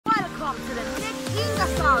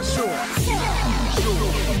Jane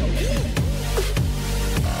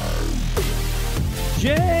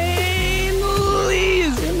Lee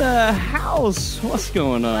is in the house. What's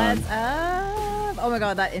going on? What's up? Oh my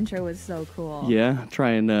god, that intro was so cool. Yeah,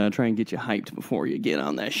 try and get you hyped before you get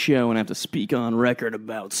on that show and have to speak on record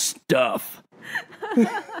about stuff.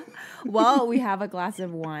 Well, we have a glass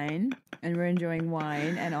of wine, and we're enjoying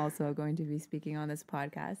wine, and also going to be speaking on this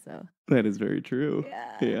podcast. So that is very true.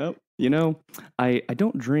 Yeah. Yep. You know, I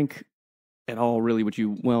don't drink at all, really, which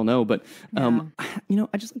you well know, but I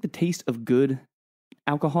just like the taste of good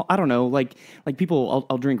alcohol. I don't know, like people,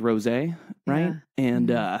 I'll drink rosé, right?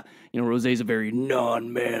 Yeah. And rosé is a very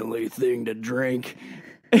non-manly thing to drink.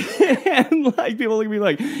 And like people look at me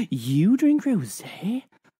like, you drink rosé?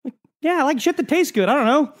 Like, yeah, I like shit that tastes good. I don't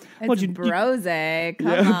know. it's brose. Come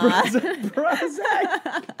on. Brose.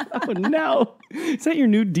 Oh no. Is that your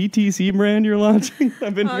new DTC brand you're launching?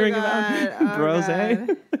 I've been hearing about Brose.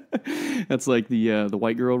 That's like the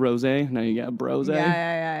white girl rosé. Now you got Brose.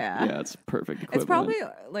 Yeah. Yeah, it's perfect equivalent.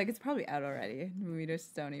 It's probably out already. We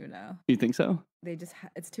just don't even know. You think so? They just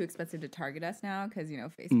it's too expensive to target us now because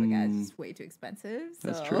Facebook ads is way too expensive. So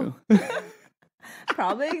That's true.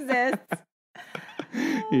 Probably exists.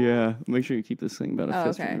 Yeah, make sure you keep this thing about a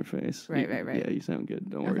fist okay. in your face. Right. Yeah, you sound good.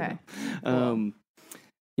 Don't worry. Okay. Cool.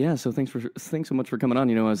 Yeah, so thanks so much for coming on.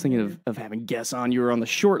 I was thinking of having guests on. You were on the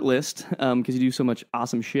short list because you do so much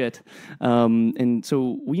awesome shit. And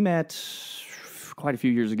so we met quite a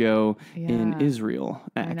few years ago in Israel,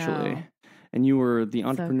 actually. And you were the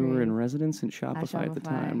entrepreneur in residence in Shopify at the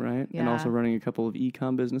time, right? Yeah. And also running a couple of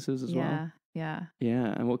e-com businesses as well. Yeah.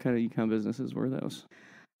 Yeah, and what kind of e-com businesses were those?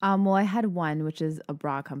 Well, I had one, which is a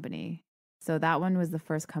bra company. So that one was the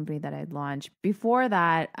first company that I'd launched. Before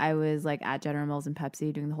that, I was like at General Mills and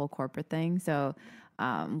Pepsi doing the whole corporate thing. So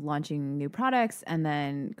launching new products, and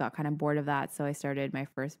then got kind of bored of that. So I started my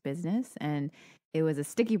first business, and it was a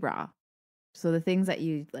sticky bra. So the things that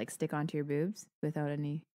you like stick onto your boobs without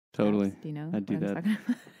any Totally. straps, do you know? I do that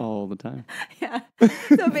all the time. Yeah.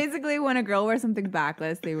 So basically when a girl wears something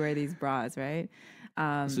backless, they wear these bras, right?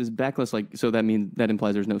 This is backless, so that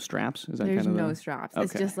implies there's no straps? Is that there's kind of no straps. Okay.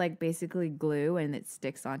 It's just like basically glue, and it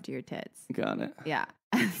sticks onto your tits. Got it. Yeah.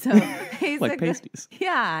 So basically, Like pasties.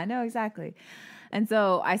 Yeah, no, exactly. And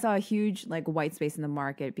so I saw a huge like white space in the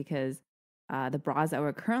market because the bras that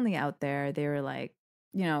were currently out there, they were like,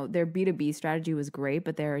 their B2B strategy was great,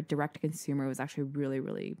 but their direct to consumer was actually really,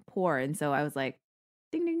 really poor. And so I was like,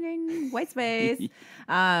 ding, ding, ding, white space.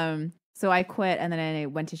 So I quit, and then I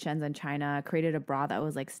went to Shenzhen, China, created a bra that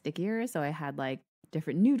was like stickier. So I had like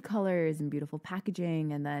different nude colors and beautiful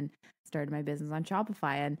packaging, and then started my business on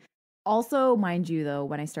Shopify. And also, mind you, though,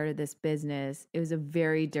 when I started this business, it was a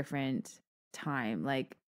very different time.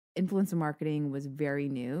 Like influencer marketing was very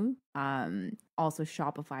new. Also,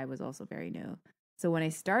 Shopify was also very new. So when I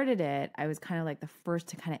started it, I was kind of like the first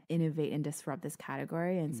to kind of innovate and disrupt this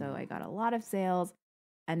category. And so I got a lot of sales,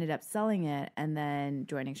 ended up selling it, and then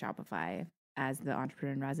joining Shopify as the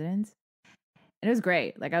entrepreneur in residence. And it was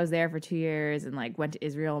great. Like I was there for 2 years, and like went to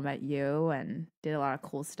Israel, met you, and did a lot of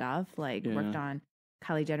cool stuff. Like worked on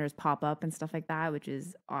Kylie Jenner's pop-up and stuff like that, which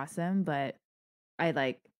is awesome. But I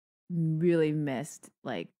like really missed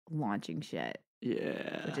like launching shit.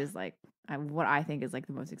 Yeah. Which is like what I think is like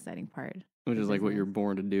the most exciting part. Which is like what you're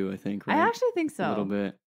born to do, I think, right? I actually think so. A little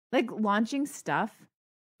bit. Like launching stuff,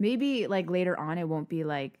 maybe like later on it won't be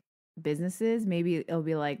like businesses. Maybe it'll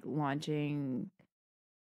be like launching,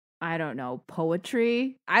 I don't know,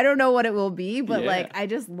 poetry. I don't know what it will be, but like I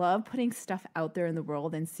just love putting stuff out there in the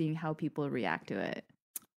world and seeing how people react to it.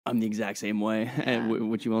 I'm the exact same way. And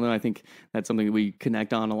what you all know, I think that's something that we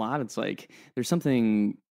connect on a lot. It's like there's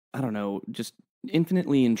something, I don't know, just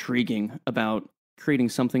infinitely intriguing about creating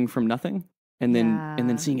something from nothing and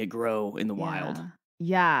then seeing it grow in the wild.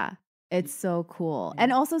 Yeah, it's so cool.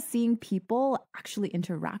 And also seeing people actually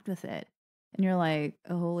interact with it. And you're like,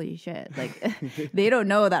 oh, holy shit. Like, they don't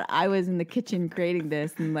know that I was in the kitchen creating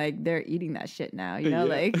this, and like they're eating that shit now.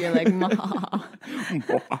 Like you're like, Ma.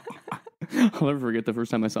 I'll never forget the first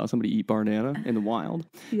time I saw somebody eat Barnana in the wild.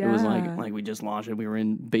 Yeah. It was like we just launched it. We were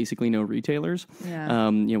in basically no retailers. Yeah.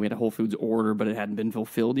 We had a Whole Foods order, but it hadn't been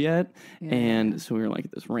fulfilled yet. Yeah. And so we were like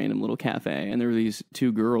at this random little cafe, and there were these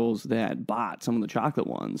two girls that bought some of the chocolate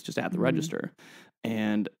ones just at the register.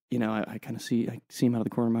 And, I kind of see them out of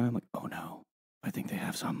the corner of my eye. I'm like, oh no, I think they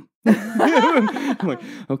have some. I'm like,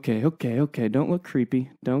 okay. Don't look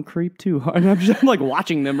creepy. Don't creep too hard. And I'm like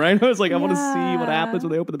watching them, right? I was like, I want to see what happens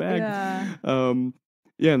when they open the bag. Yeah. And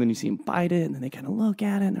then you see them bite it, and then they kind of look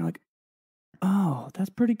at it, and they're like, oh, that's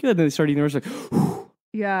pretty good. And then they start eating the rest. Like,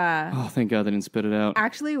 Yeah. Oh, thank God they didn't spit it out.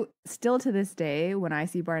 Actually, still to this day, when I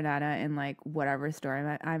see Barnetta in like whatever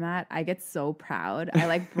store I'm at, I get so proud. I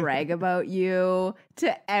like brag about you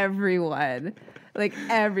to everyone, like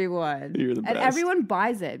everyone. You're the And best. everyone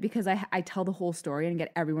buys it because I tell the whole story and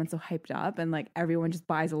get everyone so hyped up, and like everyone just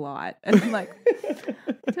buys a lot. And I'm like,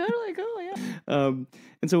 totally cool, yeah.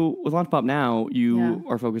 And so with Launch Pop now, you Yeah.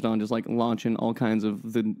 are focused on just like launching all kinds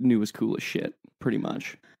of the newest, coolest shit, pretty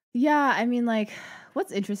much. Yeah, I mean, like,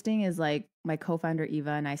 what's interesting is like my co-founder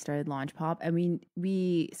Eva and I started Launch Pop, and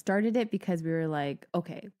we started it because we were like,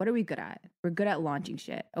 okay, what are we good at? We're good at launching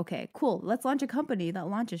shit. Okay, cool. Let's launch a company that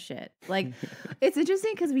launches shit. Like, it's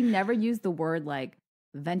interesting because we never used the word like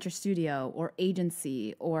venture studio or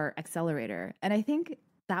agency or accelerator, and I think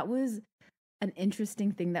that was an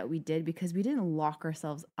interesting thing that we did because we didn't lock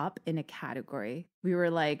ourselves up in a category. We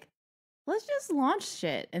were like, let's just launch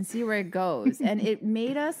shit and see where it goes. And it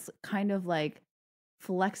made us kind of like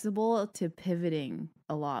flexible to pivoting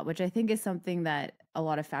a lot, which I think is something that a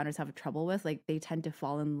lot of founders have trouble with. Like they tend to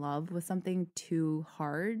fall in love with something too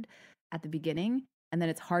hard at the beginning. And then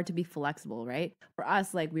it's hard to be flexible, right? For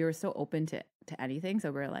us, like we were so open to anything.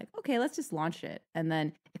 So we are like, okay, let's just launch it. And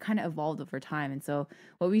then it kind of evolved over time. And so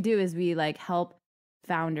what we do is we like help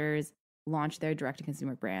founders launch their direct to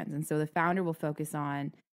consumer brands. And so the founder will focus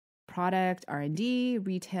on product, R&D,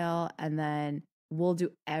 retail, and then we'll do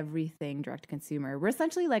everything direct to consumer. We're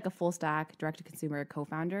essentially like a full stack direct to consumer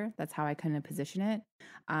co-founder. That's how I kind of position it.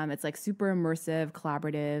 It's like super immersive,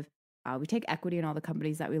 collaborative. We take equity in all the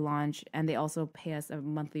companies that we launch, and they also pay us a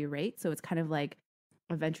monthly rate. So it's kind of like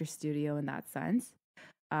a venture studio in that sense.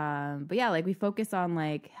 But yeah, like we focus on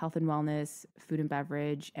like health and wellness, food and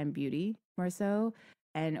beverage, and beauty more so.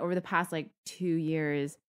 And over the past like 2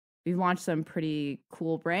 years, we've launched some pretty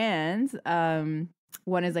cool brands.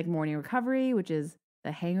 One is like Morning Recovery, which is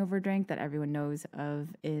the hangover drink that everyone knows of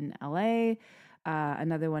in LA.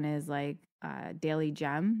 Another one is like Daily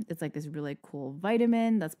Gem. It's like this really cool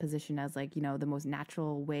vitamin that's positioned as like, you know, the most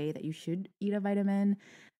natural way that you should eat a vitamin.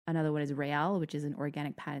 Another one is Rael, which is an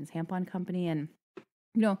organic patents tampon company. And,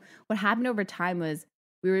 you know, what happened over time was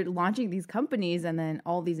we were launching these companies and then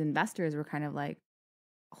all these investors were kind of like,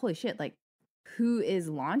 holy shit, like, who is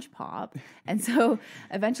Launch Pop? And so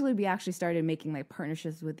eventually we actually started making like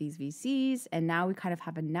partnerships with these VCs. And now we kind of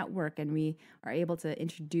have a network and we are able to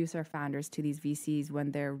introduce our founders to these VCs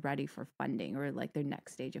when they're ready for funding or like their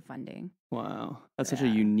next stage of funding. Wow, that's such a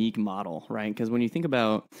unique model, right? Because when you think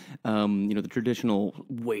about, you know, the traditional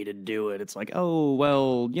way to do it, it's like, oh,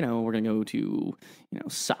 well, you know, we're gonna go to, you know,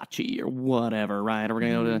 Saatchi or whatever, right? Or we're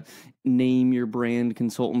gonna go to name your brand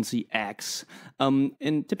consultancy X,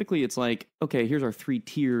 and typically it's like, okay, here's our 3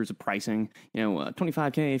 tiers of pricing, you know,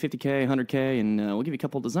 25K, 50K, 100K, and we'll give you a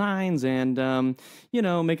couple designs and, you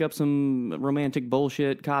know, make up some romantic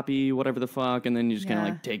bullshit copy, whatever the fuck, and then you just kind of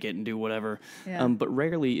like take it and do whatever. But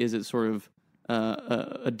rarely is it sort of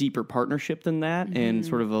a deeper partnership than that and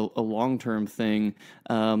sort of a long-term thing.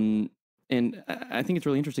 And I think it's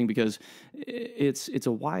really interesting because it's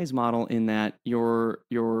a wise model in that you're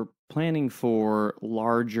planning for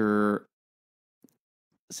larger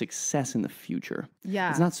success in the future. Yeah.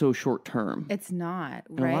 It's not so short term. It's not,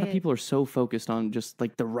 and right? a lot of people are so focused on just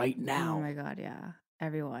like the right now. Oh my God, yeah.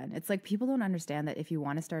 Everyone. It's like people don't understand that if you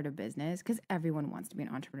want to start a business, because everyone wants to be an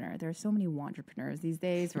entrepreneur. There are so many entrepreneurs these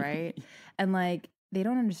days, right? And like they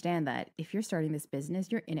don't understand that if you're starting this business,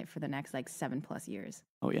 you're in it for the next like 7+ years.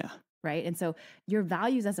 Oh yeah. Right. And so your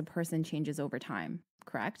values as a person changes over time,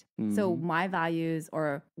 correct? So my values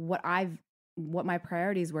or what my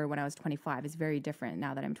priorities were when I was 25 is very different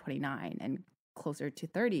now that I'm 29 and closer to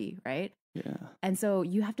 30, right? Yeah. And so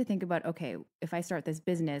you have to think about, okay, if I start this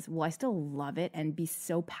business, will I still love it and be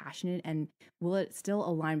so passionate and will it still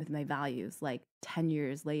align with my values like 10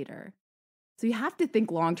 years later? So you have to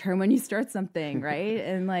think long term when you start something, right?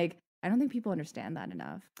 And like, I don't think people understand that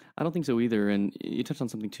enough. I don't think so either. And you touched on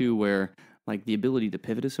something too where like the ability to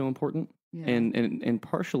pivot is so important. Yeah. And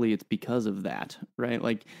partially it's because of that, right?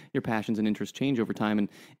 Like your passions and interests change over time. And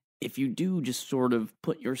if you do just sort of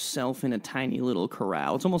put yourself in a tiny little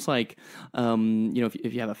corral, it's almost like, you know,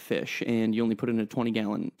 if you have a fish and you only put it in a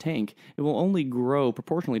 20-gallon tank, it will only grow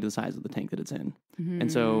proportionally to the size of the tank that it's in.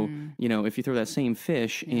 And so, you know, if you throw that same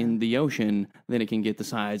fish in the ocean, then it can get the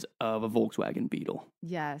size of a Volkswagen Beetle.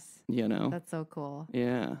 Yes. You know? That's so cool.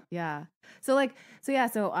 Yeah. Yeah.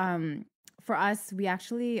 For us, we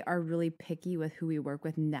actually are really picky with who we work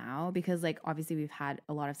with now because like obviously we've had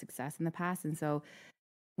a lot of success in the past. And so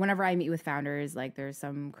whenever I meet with founders, like there's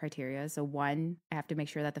some criteria. So one, I have to make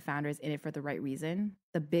sure that the founder is in it for the right reason.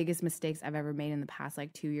 The biggest mistakes I've ever made in the past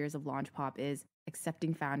like 2 years of Launch Pop is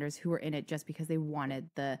accepting founders who are in it just because they wanted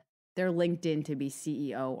their LinkedIn to be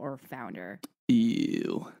CEO or founder.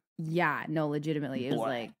 Ew. Yeah, no, legitimately. It was Blah.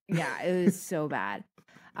 like, yeah, it was so bad.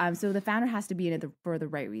 So the founder has to be in it for the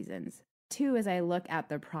right reasons. Two is I look at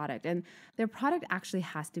their product, and their product actually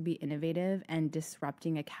has to be innovative and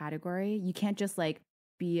disrupting a category. You can't just like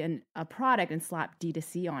be a product and slap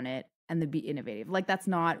D2C on it and then be innovative. Like that's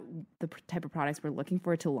not the type of products we're looking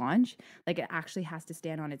for to launch. Like it actually has to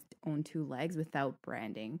stand on its own two legs without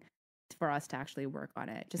branding for us to actually work on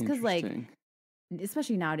it. Just because like,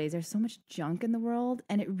 especially nowadays, there's so much junk in the world,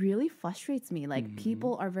 and it really frustrates me. Like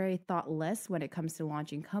people are very thoughtless when it comes to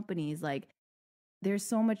launching companies. Like there's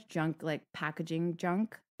so much junk, like packaging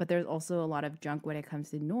junk, but there's also a lot of junk when it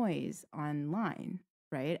comes to noise online,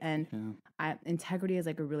 right? And integrity is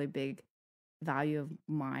like a really big value of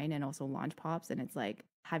mine and also Launch Pop's. And it's like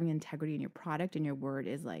having integrity in your product and your word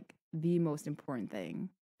is like the most important thing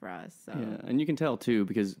for us. So. Yeah, and you can tell too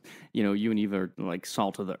because you know you and Eva are like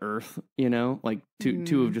salt of the earth. You know, like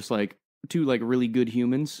two of just like two like really good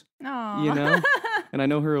humans. Aww. You know, and I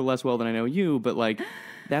know her less well than I know you, but like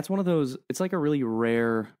that's one of those. It's like a really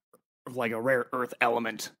rare, like a rare earth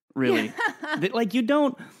element. Really, that, like you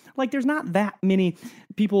don't like. There's not that many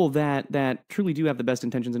people that truly do have the best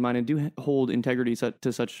intentions in mind and do hold integrity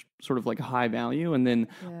to such sort of like a high value, and then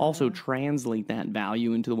also translate that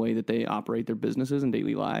value into the way that they operate their businesses and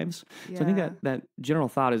daily lives. So I think that general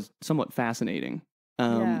thought is somewhat fascinating,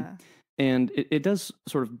 and it does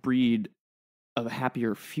sort of breed a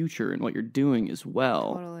happier future in what you're doing as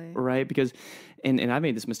well. Totally. Right? Because and I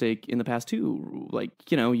made this mistake in the past too. Like,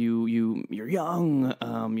 you know, you're young,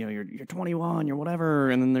 you know, you're 21, you're whatever,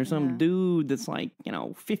 and then there's some dude that's like, you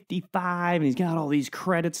know, 55 and he's got all these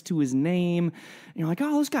credits to his name. And you're like,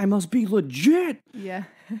 "Oh, this guy must be legit." Yeah.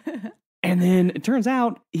 And then it turns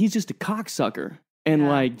out he's just a cocksucker. And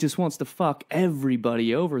like just wants to fuck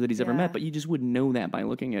everybody over that he's ever met, but you just wouldn't know that by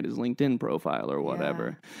looking at his LinkedIn profile or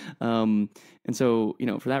whatever. And so, you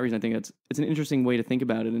know, for that reason, I think it's an interesting way to think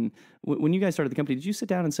about it. And when you guys started the company, did you sit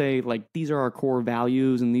down and say like these are our core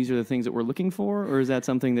values and these are the things that we're looking for, or is that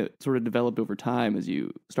something that sort of developed over time as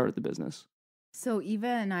you started the business? So Eva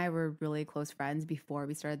and I were really close friends before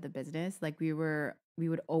we started the business. Like we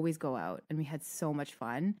would always go out and we had so much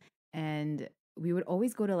fun, and we would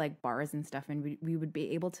always go to like bars and stuff, and we would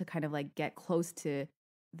be able to kind of like get close to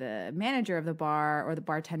the manager of the bar or the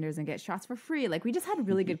bartenders and get shots for free. Like we just had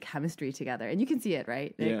really good chemistry together, and you can see it,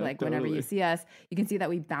 right? Like totally. Whenever you see us, you can see that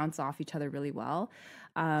we bounce off each other really well.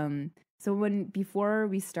 So before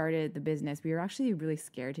we started the business, we were actually really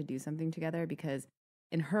scared to do something together because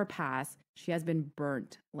in her past, she has been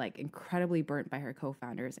burnt, like incredibly burnt by her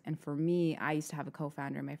co-founders. And for me, I used to have a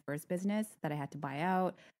co-founder in my first business that I had to buy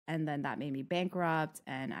out. And then that made me bankrupt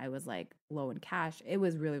and I was like low in cash. It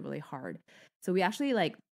was really, really hard. So we actually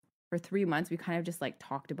like for 3 months, we kind of just like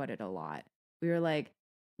talked about it a lot. We were like,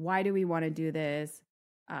 why do we want to do this?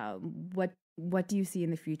 What do you see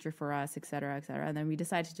in the future for us, et cetera, et cetera. And then we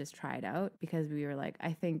decided to just try it out because we were like,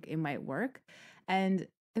 I think it might work. And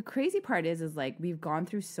the crazy part is like we've gone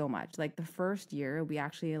through so much. Like the first year, we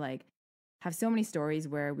actually like have so many stories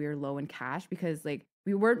where we were low in cash because like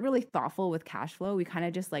we weren't really thoughtful with cash flow. We kind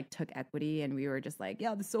of just like took equity and we were just like,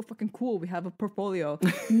 yeah, this is so fucking cool. We have a portfolio.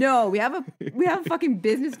 No, we have a fucking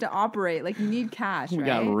business to operate. Like you need cash. We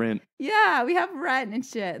got rent. Yeah, we have rent and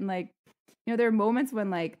shit. And like, you know, there are moments when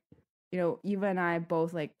like, you know, Eva and I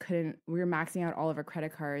both like we were maxing out all of our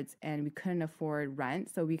credit cards and we couldn't afford rent.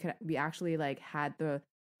 So we actually like had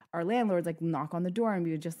our landlords like knock on the door and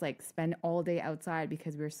we would just like spend all day outside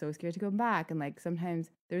because we were so scared to go back. And like sometimes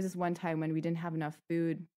there was this one time when we didn't have enough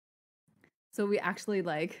food. So we actually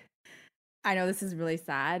like, I know this is really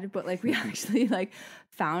sad, but like we actually like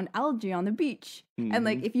found algae on the beach. And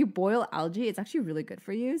like if you boil algae, it's actually really good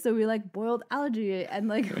for you. So we like boiled algae and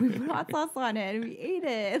like we put hot sauce on it and we ate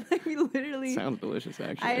it. Like we literally sounds delicious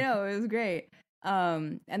actually. I know, it was great.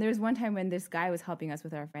 And there was one time when this guy was helping us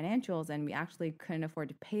with our financials and we actually couldn't afford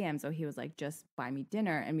to pay him. So he was like, just buy me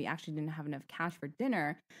dinner. And we actually didn't have enough cash for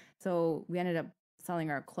dinner. So we ended up selling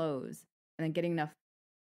our clothes and then getting enough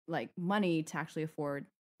like money to actually afford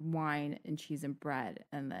wine and cheese and bread,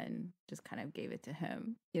 and then just kind of gave it to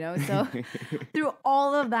him, you know? So through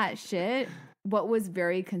all of that shit, what was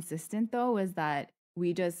very consistent though was that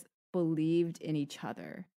we just believed in each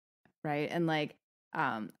other, right? And like,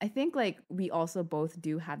 I think like we also both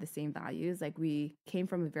do have the same values. Like we came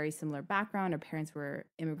from a very similar background. Our parents were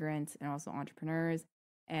immigrants and also entrepreneurs.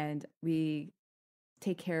 And we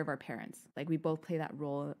take care of our parents. Like we both play that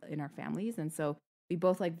role in our families. And so we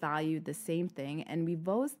both like value the same thing. And we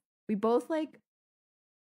both like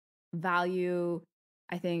value,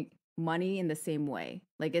 I think, money in the same way.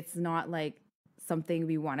 Like it's not like something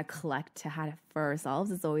we want to collect to have for ourselves.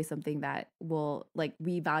 It's always something that will like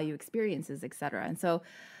we value experiences, etc. And so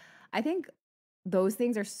I think those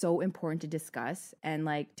things are so important to discuss and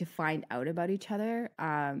like to find out about each other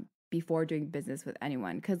before doing business with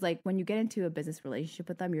anyone. Because like when you get into a business relationship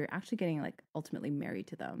with them, you're actually getting like ultimately married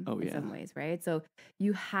to them in some ways, right? So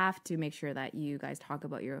you have to make sure that you guys talk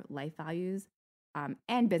about your life values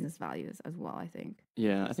and business values as well, I think.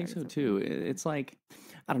 Yeah, I think so too. It's like,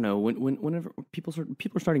 I don't know, whenever people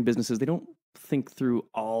are starting businesses, they don't think through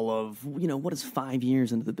all of, what does 5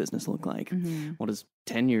 years into the business look like? Mm-hmm. What does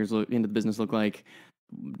 10 years into the business look like?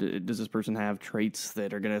 Does this person have traits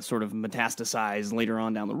that are going to sort of metastasize later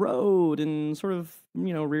on down the road and sort of,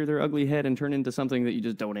 rear their ugly head and turn into something that you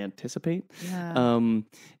just don't anticipate? Yeah.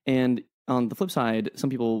 And on the flip side, some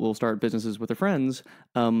people will start businesses with their friends,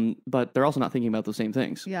 but they're also not thinking about those same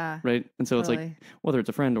things. Yeah. Right. And so totally. It's like, whether it's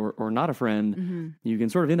a friend or not a friend, Mm-hmm. you can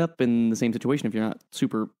sort of end up in the same situation if you're not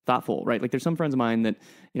super thoughtful. Right. Like there's some friends of mine that,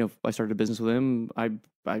 if I started a business with them, I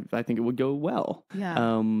think it would go well. Yeah.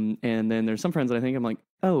 And then there's some friends that I'm like,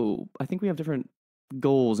 oh, I think we have different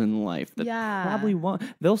goals in life that probably won't.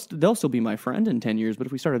 They'll still be my friend in 10 years, but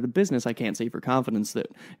if we started the business, I can't say for confidence that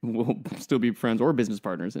we'll still be friends or business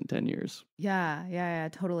partners in 10 years. Yeah,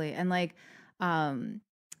 totally. And like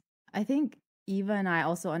I think Eva and I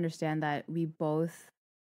also understand that we both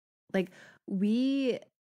we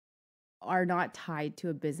are not tied to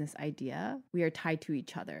a business idea. We are tied to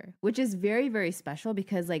each other, which is very, very special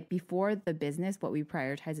because like before the business, what we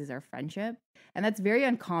prioritize is our friendship. And that's very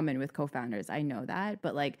uncommon with co-founders. I know that,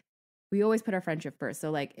 but like we always put our friendship first.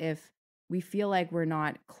 So like if we feel like we're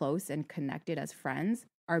not close and connected as friends,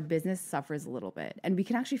 our business suffers a little bit. And we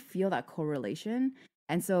can actually feel that correlation.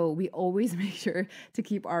 And so we always make sure to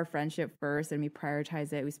keep our friendship first and we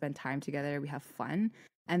prioritize it. We spend time together, we have fun.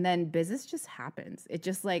 And then business just happens. It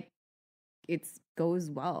just like it goes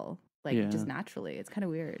well, just naturally. It's kind of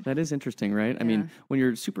weird. That is interesting, right? I mean, when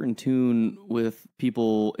you're super in tune with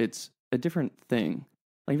people, it's a different thing.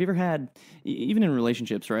 Like, have you ever had, even in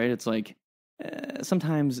relationships, right? It's like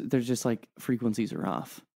sometimes there's just like frequencies are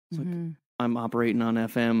off. It's like I'm operating on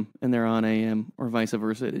FM and they're on AM or vice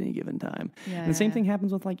versa at any given time. And the same thing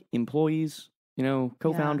happens with like employees,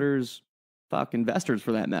 co-founders, investors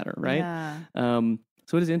for that matter, right?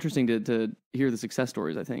 So it is interesting to hear the success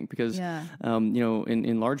stories, I think, because,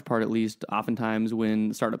 in large part, at least, oftentimes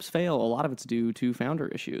when startups fail, a lot of it's due to founder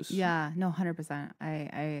issues. Yeah, no, 100%.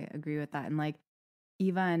 I agree with that. And like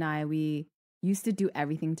Eva and I, we used to do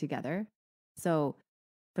everything together. So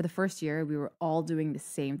for the first year, we were all doing the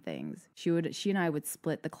same things. She and I would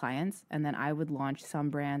split the clients, and then I would launch some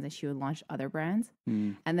brands and she would launch other brands.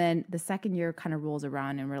 And then the second year kind of rolls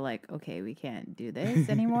around and we're like, okay, we can't do this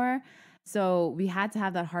anymore. So we had to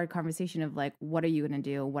have that hard conversation of like, what are you going to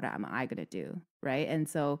do? What am I going to do? Right. And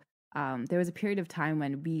so there was a period of time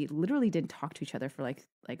when we literally didn't talk to each other for like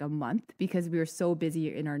a month because we were so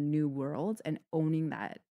busy in our new world and owning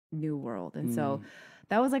that new world. And so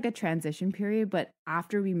that was like a transition period. But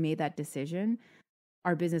after we made that decision,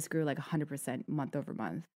 our business grew like 100% month over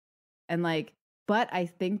month. And like, but I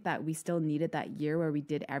think that we still needed that year where we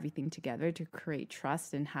did everything together to create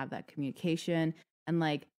trust and have that communication and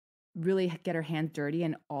like really get our hands dirty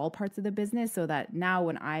in all parts of the business so that now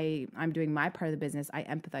when I'm doing my part of the business, I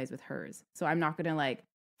empathize with hers. So I'm not going to like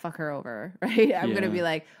fuck her over, right? I'm going to be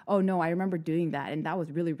like, oh no, I remember doing that. And that was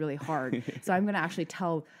really, really hard. So I'm going to actually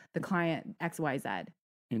tell the client X, Y, Z.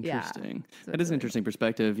 Interesting. So that is an interesting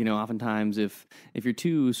perspective. Oftentimes if you're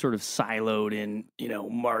too sort of siloed in,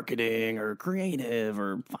 marketing or creative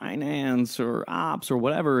or finance or ops or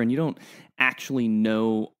whatever, and you don't actually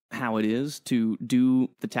know how it is to do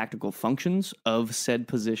the tactical functions of said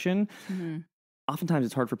position, oftentimes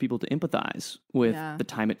it's hard for people to empathize with the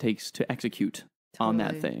time it takes to execute on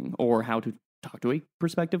that thing or how to talk to a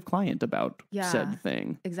prospective client about said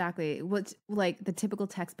thing. Exactly. What's like the typical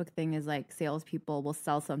textbook thing is like salespeople will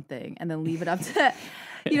sell something and then leave it up to,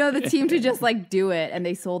 the team to just like do it. And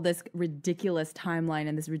they sold this ridiculous timeline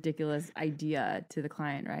and this ridiculous idea to the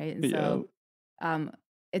client, right? And so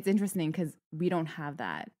it's interesting because we don't have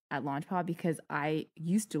that at LaunchPod because I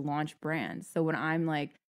used to launch brands. So when I'm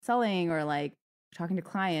like selling or like talking to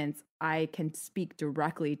clients, I can speak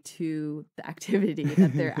directly to the activity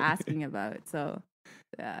that they're asking about. So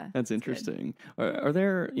Yeah. That's interesting. Are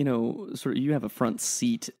there, sort of, you have a front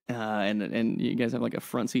seat, and you guys have like a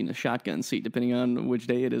front seat and a shotgun seat, depending on which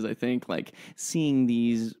day it is, I think, like seeing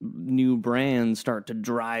these new brands start to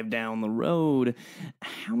drive down the road.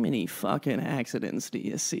 How many fucking accidents do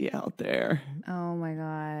you see out there? Oh my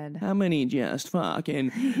God. How many just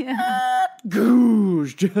fucking, Yeah.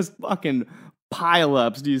 goosh, just fucking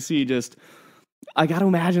pile-ups do you see? Just, I got to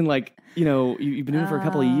imagine, like, you've been doing it for a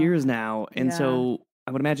couple of years now, and yeah. so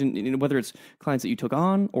I would imagine, whether it's clients that you took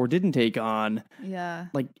on or didn't take on, Yeah.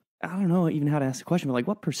 like, I don't know even how to ask the question, but like,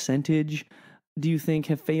 what percentage do you think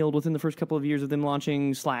have failed within the first couple of years of them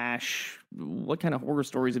launching, / what kind of horror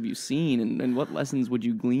stories have you seen, and what lessons would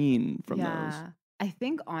you glean from those? I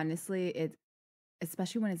think honestly, it's,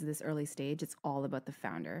 especially when it's this early stage, it's all about the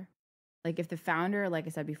founder. Like if the founder, like I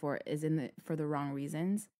said before, is for the wrong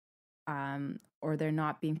reasons, or they're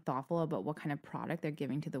not being thoughtful about what kind of product they're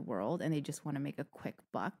giving to the world, and they just want to make a quick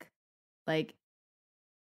buck, like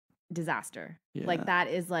disaster. Yeah. Like that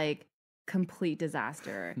is like complete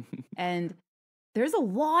disaster. And there's a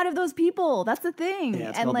lot of those people. That's the thing. Yeah,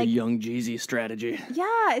 it's and called like the young Jeezy strategy.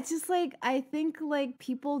 yeah, it's just like I think like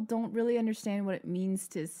people don't really understand what it means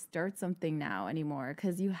to start something now anymore,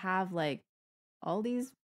 because you have like all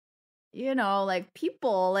these like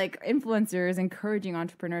people, like influencers encouraging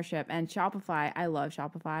entrepreneurship, and Shopify. I love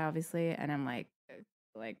Shopify, obviously. And I'm like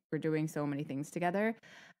we're doing so many things together,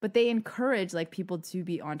 but they encourage like people to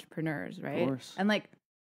be entrepreneurs, right? Of course. And like,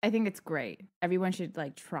 I think it's great. Everyone should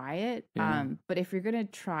like try it. Yeah. But if you're going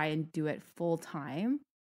to try and do it full time,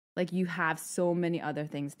 like you have so many other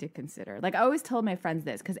things to consider. Like I always tell my friends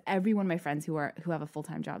this, because every one of my friends who have a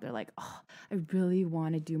full-time job, they're like, oh, I really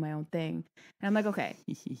want to do my own thing. And I'm like, okay,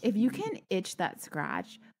 if you can itch that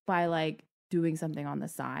scratch by like doing something on the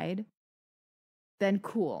side, then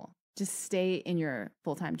cool. Just stay in your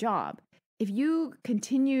full-time job. If you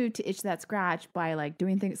continue to itch that scratch by like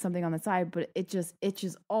doing something on the side, but it just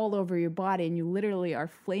itches all over your body and you literally are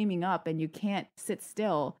flaming up and you can't sit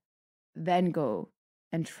still, then go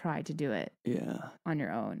and try to do it on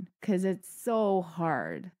your own, because it's so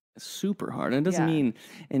hard. Super hard. And it doesn't mean,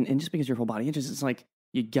 and just because your whole body itches, it's like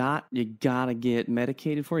you gotta get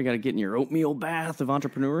medicated for it. You gotta get in your oatmeal bath of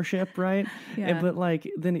entrepreneurship, right? Yeah.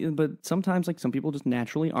 But sometimes like some people just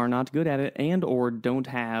naturally are not good at it, and or don't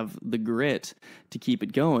have the grit to keep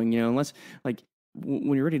it going. Unless like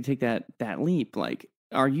when you're ready to take that leap, like,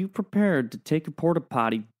 are you prepared to take a porta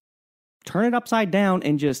potty, turn it upside down,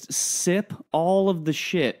 and just sip all of the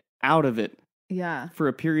shit out of it? Yeah. For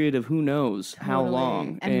a period of who knows how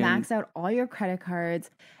long. And max out all your credit cards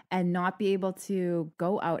and not be able to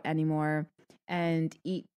go out anymore and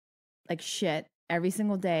eat like shit every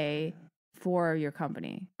single day for your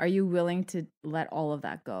company. Are you willing to let all of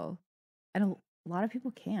that go? And a lot of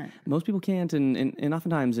people can't. Most people can't, and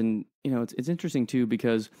oftentimes, and it's interesting too,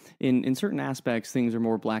 because in certain aspects things are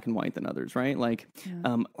more black and white than others, right? Like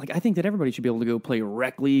I think that everybody should be able to go play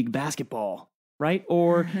rec league basketball, right?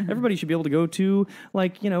 Or everybody should be able to go to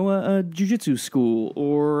like, a jiu-jitsu school,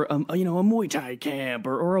 or a Muay Thai camp,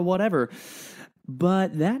 or a whatever.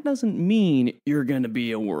 But that doesn't mean you're going to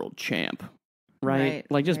be a world champ. Right?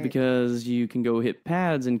 Like just because you can go hit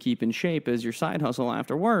pads and keep in shape as your side hustle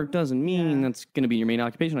after work doesn't mean that's going to be your main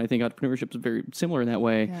occupation. I think entrepreneurship is very similar in that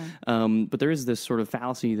way. But there is this sort of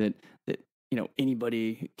fallacy that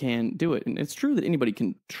anybody can do it. And it's true that anybody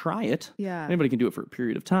can try it. Yeah. Anybody can do it for a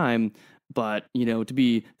period of time. But, to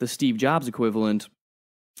be the Steve Jobs equivalent,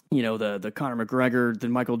 the Conor McGregor, the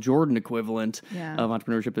Michael Jordan equivalent of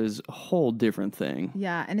entrepreneurship is a whole different thing.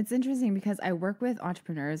 Yeah. And it's interesting because I work with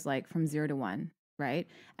entrepreneurs like from 0 to 1, right?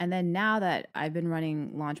 And then now that I've been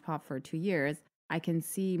running Launch Pop for 2 years, I can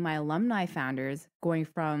see my alumni founders going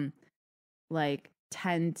from like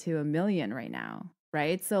 10 to 1 million right now,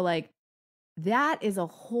 right? So like that is a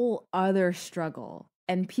whole other struggle.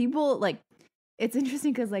 And people like, it's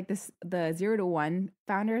interesting because like the 0 to 1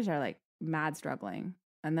 founders are like mad struggling.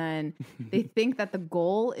 And then they think that the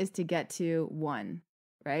goal is to get to 1,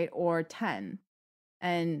 right? Or 10.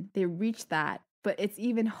 And they reach that. But it's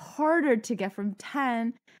even harder to get from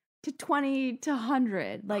 10 to 20 to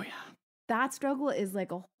 100. Like that struggle is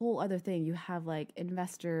like a whole other thing. You have like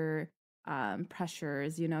investor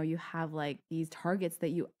pressures, you have like these targets that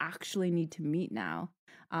you actually need to meet now.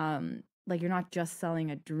 Like you're not just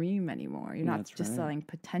selling a dream anymore. You're not just selling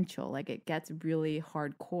potential. Like it gets really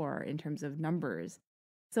hardcore in terms of numbers.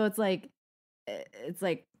 So it's like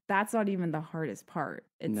that's not even the hardest part.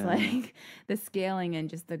 It's like the scaling and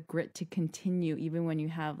just the grit to continue even when you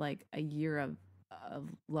have like a year of of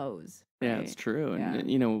lows. Yeah, right? it's true. And Yeah.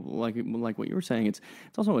 you know, like what you were saying, it's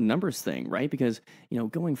also a numbers thing, right? Because, you know,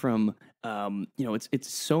 going from you know, it's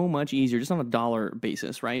so much easier just on a dollar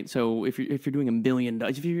basis, right? So if you're doing $1 million,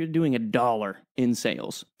 if you're doing $1 in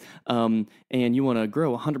sales, and you want to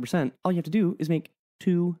grow 100%, all you have to do is make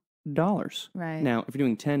 $2. Right. Now, if you're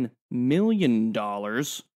doing $10 million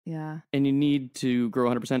Yeah. and you need to grow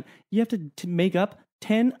 100%, you have to make up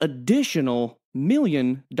 10 additional $1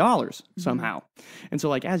 million somehow. And so,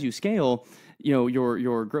 like, as you scale, you know,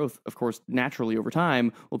 your growth, of course, naturally over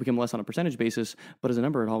time will become less on a percentage basis, but as a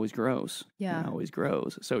number, it always grows. Yeah. It always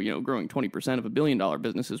grows. So, you know, growing 20% of $1 billion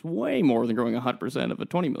business is way more than growing 100% of a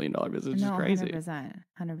 $20 million business. It's No, just crazy.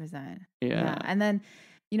 100%. Yeah. And then,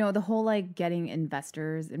 you know, the whole like getting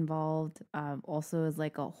investors involved also is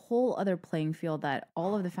like a whole other playing field that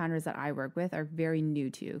all of the founders that I work with are very new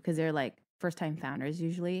to, because they're like first time founders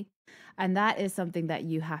usually. And that is something that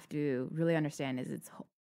you have to really understand is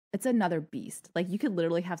it's another beast. Like you could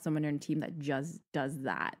literally have someone on your team that just does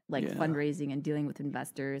that, like Yeah. fundraising and dealing with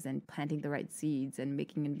investors and planting the right seeds and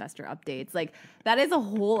making investor updates. Like that is a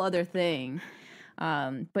whole other thing.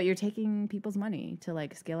 But you're taking people's money to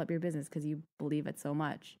like scale up your business because you believe it so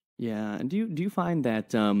much. Yeah, and do you find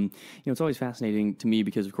that you know, it's always fascinating to me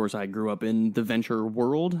because of course I grew up in the venture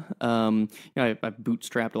world. You know, I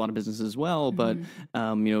bootstrapped a lot of businesses as well, but you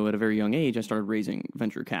know, at a very young age I started raising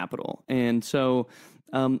venture capital, and so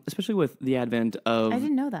especially with the advent of I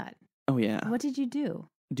didn't know that. oh yeah, What did you do?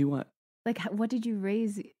 do what? Like, what did you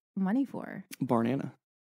raise money for? Barnana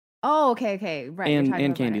Oh, okay, right. You're and talking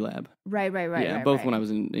about Candy Barnett. Lab. Right. Yeah, both when I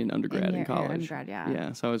was in undergrad In and your college. undergrad, yeah.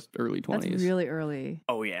 Yeah, so I was early 20s. That's really early.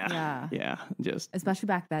 Oh yeah, Yeah. yeah, just Especially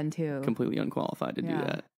back then too. completely unqualified to do Yeah.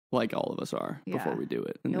 that, like all of us are before Yeah. we do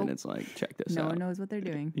it, and Nope. then it's like, check this No out. one knows what they're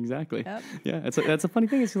doing. Exactly. Yep. Yeah, that's a funny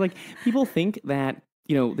thing. It's like people think that,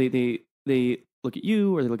 you know, they look at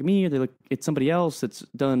you or they look at me or they look at somebody else that's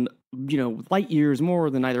done, you know, light years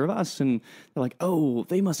more than either of us, and they're like, oh,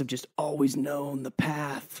 they must have just always known the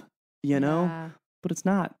path, you know? Yeah, But it's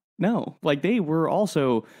not. No, like they were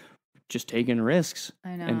also just taking risks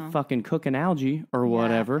I know. and fucking cooking algae or Yeah.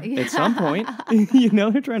 whatever Yeah. at some point. You know,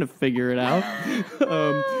 they're trying to figure it out.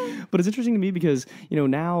 But it's interesting to me because, you know,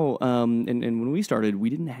 now and when we started, we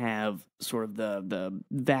didn't have sort of the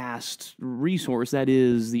vast resource that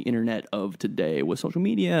is the internet of today with social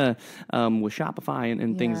media, with Shopify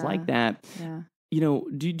and things Yeah. like that. Yeah. You know,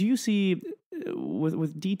 do you see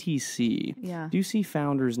with DTC? Yeah. Do you see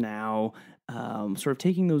founders now sort of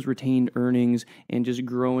taking those retained earnings and just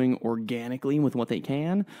growing organically with what they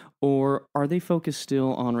can? Or are they focused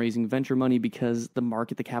still on raising venture money because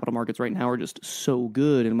the capital markets right now are just so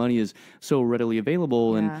good and money is so readily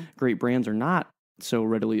available Yeah. and great brands are not so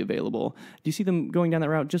readily available? Do you see them going down that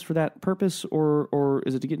route just for that purpose, or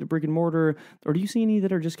is it to get into brick and mortar? Or do you see any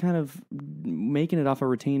that are just kind of making it off of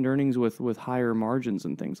retained earnings with higher margins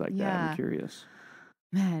and things like that? Yeah. I'm curious.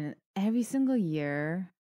 Man, every single year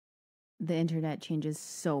the internet changes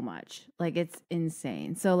so much. Like it's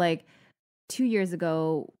insane. So like 2 years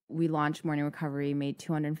ago, we launched Morning Recovery, made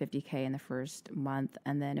 $250K in the first month,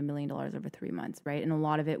 and then $1 million over 3 months, right? And a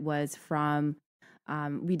lot of it was from,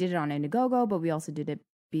 we did it on Indiegogo, but we also did it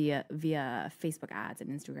via Facebook ads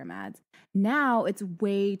and Instagram ads. Now it's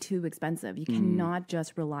way too expensive. You cannot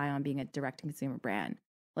just rely on being a direct consumer brand.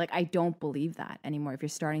 Like I don't believe that anymore. If you're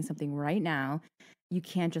starting something right now, you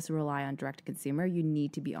can't just rely on direct to consumer. You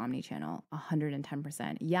need to be omni-channel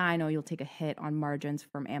 110%. Yeah, I know you'll take a hit on margins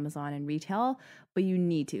from Amazon and retail, but you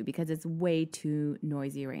need to because it's way too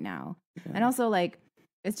noisy right now. Yeah. And also like,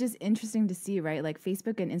 it's just interesting to see, right? Like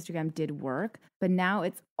Facebook and Instagram did work, but now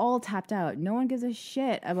it's all tapped out. No one gives a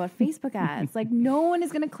shit about Facebook ads. Like no one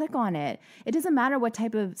is going to click on it. It doesn't matter what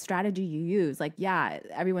type of strategy you use. Like, yeah,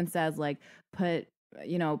 everyone says like put,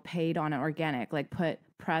 you know, paid on an organic, like put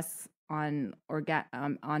press on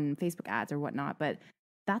Facebook ads or whatnot, but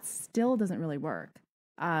that still doesn't really work.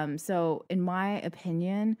 So in my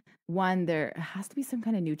opinion, one, there has to be some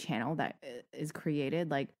kind of new channel that is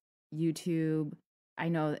created, like YouTube, I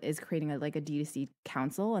know is creating a D2C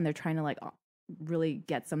council, and they're trying to like really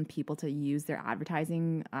get some people to use their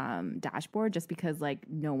advertising dashboard, just because like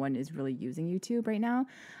no one is really using YouTube right now.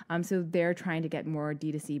 So they're trying to get more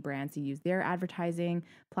D2C brands to use their advertising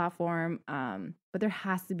platform. But there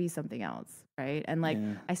has to be something else, right? And like,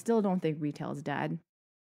 Yeah. I still don't think retail is dead.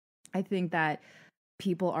 I think that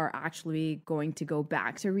people are actually going to go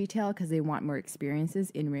back to retail because they want more experiences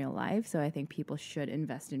in real life. So I think people should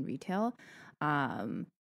invest in retail.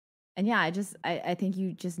 And yeah, I think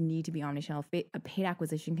you just need to be omnichannel. A paid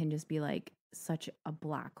acquisition can just be like such a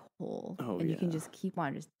black hole. Oh, and you can yeah. just keep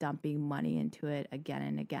on just dumping money into it again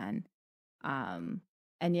and again. And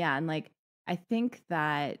yeah, and like I think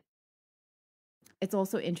that it's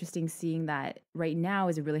also interesting seeing that right now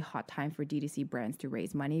is a really hot time for D2C brands to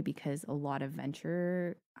raise money because a lot of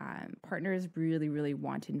venture partners really, really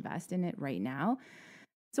want to invest in it right now.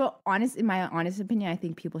 So in my honest opinion, I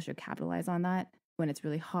think people should capitalize on that when it's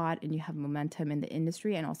really hot and you have momentum in the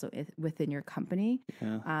industry and also within your company.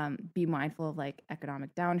 Yeah. Be mindful of like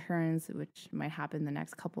economic downturns, which might happen the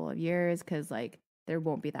next couple of years because like there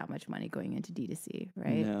won't be that much money going into D2C,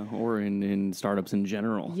 right? No, or in startups in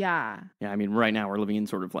general. Yeah. Yeah, I mean, right now we're living in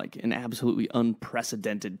sort of like an absolutely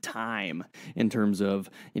unprecedented time in terms of,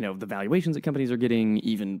 the valuations that companies are getting,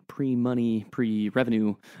 even pre-money,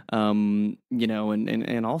 pre-revenue,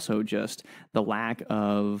 and also just the lack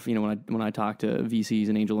of, when I talk to VCs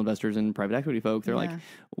and angel investors and private equity folk, they're like,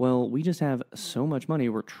 well, we just have so much money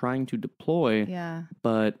we're trying to deploy,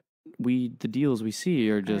 but the deals we see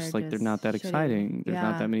are just like they're not that exciting. There's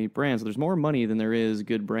not that many brands. There's more money than there is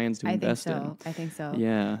good brands to invest in. I think so.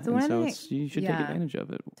 Yeah. So, you should take advantage of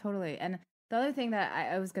it. Totally. And the other thing that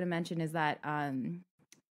I was going to mention is that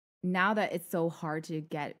now that it's so hard to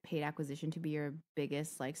get paid acquisition to be your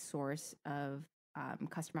biggest like source of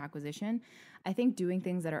customer acquisition, I think doing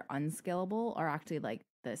things that are unscalable are actually like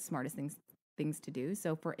the smartest things to do.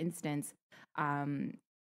 So for instance,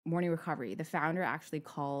 Morning Recovery, the founder actually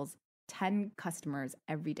calls 10 customers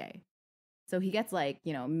every day. So he gets like,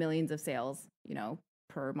 millions of sales,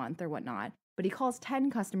 per month or whatnot, but he calls 10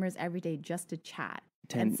 customers every day just to chat.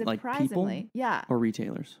 10 like people? Yeah. Or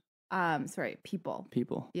retailers? Sorry, people.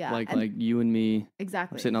 People. Yeah. Like you and me.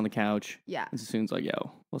 Exactly. I'm sitting on the couch. Yeah. And Sassoon's like,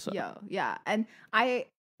 yo, what's up? Yo, yeah. And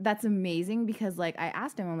that's amazing because like I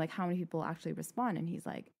asked him, I'm like, how many people actually respond? And he's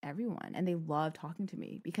like, everyone. And they love talking to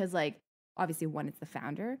me because like, obviously one, it's the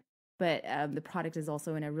founder, but the product is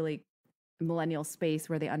also in a really millennial space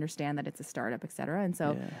where they understand that it's a startup, et cetera. And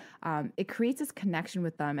so it creates this connection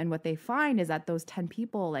with them. And what they find is that those 10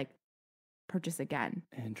 people like purchase again,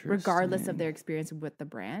 regardless of their experience with the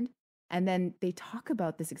brand. And then they talk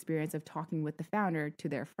about this experience of talking with the founder to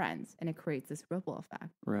their friends, and it creates this ripple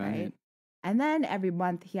effect. Right. And then every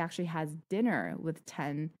month he actually has dinner with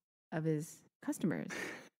 10 of his customers.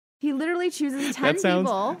 He literally chooses 10 that sounds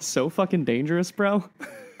people. So fucking dangerous, bro.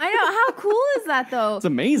 I know. How cool is that though? It's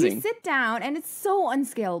amazing. You sit down and it's so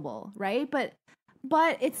unscalable, right? But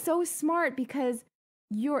it's so smart because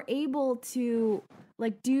you're able to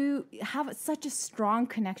like have such a strong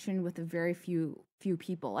connection with a very few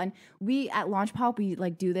people. And we at LaunchPop, we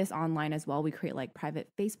like do this online as well. We create like private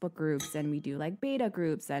Facebook groups and we do like beta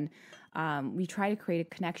groups and we try to create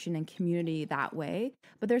a connection and community that way.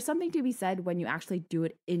 But there's something to be said when you actually do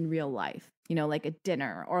it in real life, like a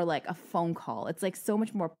dinner or like a phone call. It's like so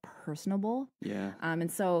much more personable. Yeah.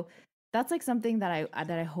 And so that's like something that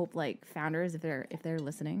I hope like founders, if they're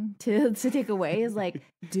listening to take away is like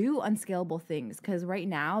do unscalable things. Cause right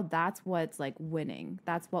now that's what's like winning.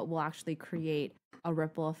 That's what will actually create a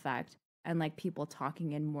ripple effect and like people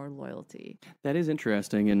talking in more loyalty. That is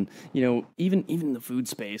interesting. And, even the food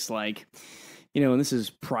space, like, and this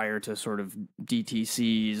is prior to sort of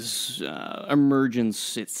DTC's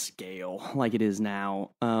emergence at scale like it is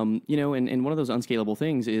now. And one of those unscalable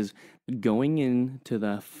things is going into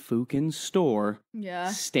the fucking store,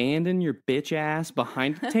 standing your bitch ass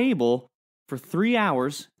behind a table for 3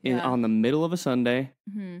 hours on the middle of a Sunday.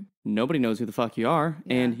 Mm-hmm. Nobody knows who the fuck you are.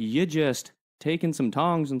 Yeah. And you just taking some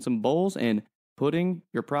tongs and some bowls and putting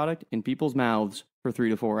your product in people's mouths for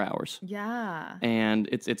 3 to 4 hours. Yeah. And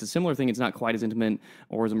it's a similar thing. It's not quite as intimate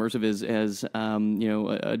or as immersive as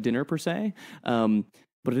a dinner per se.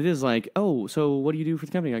 But it is like, oh, so what do you do for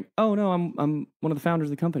the company? Like, oh no, I'm one of the founders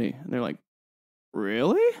of the company. And they're like,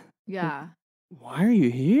 really? Yeah. Why are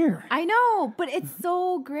you here? I know, but it's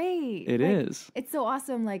so great. It is. It's so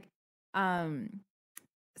awesome. Like,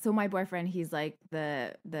 so my boyfriend, he's like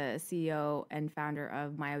the CEO and founder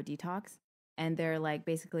of Myo Detox. And they're like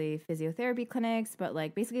basically physiotherapy clinics, but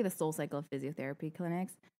like basically the soul cycle of physiotherapy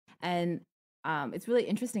clinics. And it's really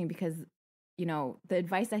interesting because, the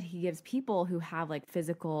advice that he gives people who have like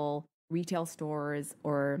physical retail stores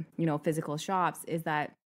or, physical shops is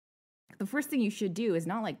that the first thing you should do is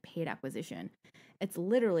not like paid acquisition. It's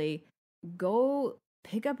literally go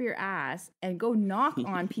pick up your ass and go knock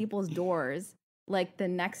on people's doors, like the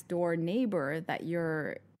next door neighbor that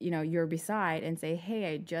you're beside and say,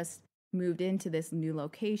 hey, I just moved into this new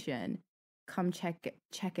location, come check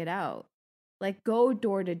it out. Like go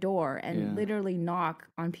door to door and literally knock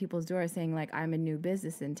on people's doors saying like, I'm a new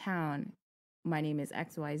business in town, my name is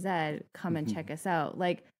XYZ, come and check us out.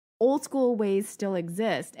 Like old school ways still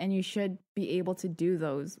exist, and you should be able to do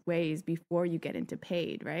those ways before you get into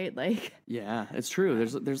paid, right? Like, yeah, it's true.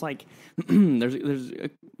 There's like there's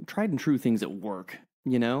tried and true things that work,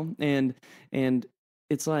 you know, and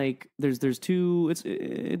it's like there's two.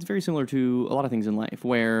 It's very similar to a lot of things in life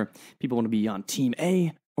where people want to be on team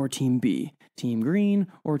A or team B, team green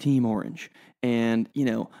or team orange, and you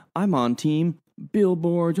know, I'm on team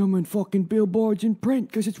billboards. I'm in fucking billboards in print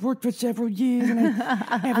because it's worked for several years, and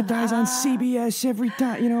I advertise on CBS every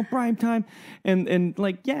time, you know, prime time, and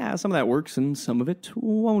like, yeah, some of that works and some of it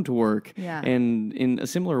won't work. Yeah. And in a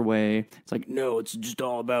similar way, it's like, no, it's just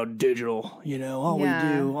all about digital. You know, all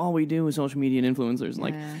we do is social media and influencers.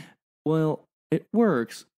 Like, well, it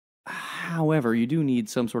works. However, you do need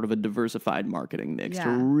some sort of a diversified marketing mix to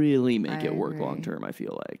really make it work long term, I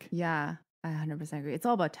feel like. Yeah, I 100% agree. It's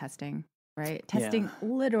all about testing. Right? Testing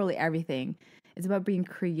literally everything. It's about being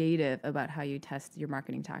creative about how you test your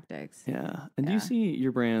marketing tactics. Yeah. And do you see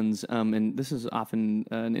your brands, and this is often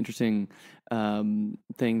an interesting thing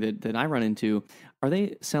that I run into, are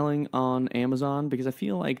they selling on Amazon? Because I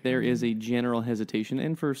feel like there is a general hesitation,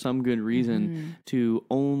 and for some good reason, to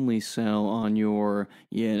only sell on your,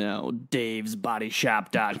 you know,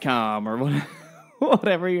 davesbodyshop.com or whatever.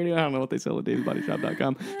 Whatever you're doing. I don't know what they sell at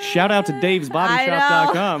davesbodyshop.com. Shout out to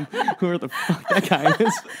davesbodyshop.com. Whoever the fuck that guy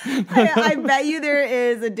is. I bet you there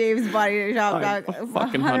is a davesbodyshop.com.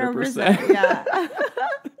 Fucking 100%. Yeah.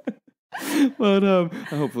 But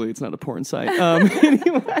hopefully it's not a porn site.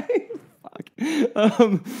 Anyway, fuck. You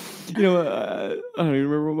know, I don't even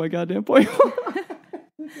remember what my goddamn point was.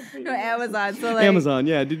 No, Amazon. So like, Amazon,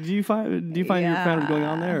 yeah. Do you find your founders going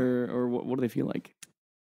on there, or what do they feel like?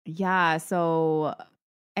 Yeah, so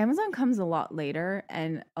Amazon comes a lot later,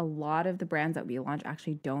 and a lot of the brands that we launch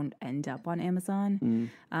actually don't end up on Amazon.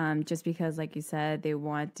 Just because, like you said, they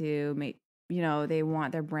want to make, you know, they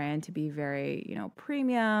want their brand to be very, you know,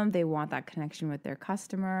 premium. They want that connection with their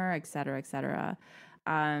customer, et cetera, et cetera.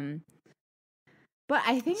 But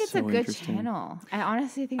I think it's a good channel. I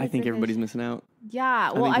honestly think everybody's missing out.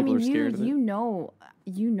 Yeah, well, I mean, you know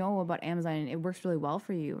about Amazon, and it works really well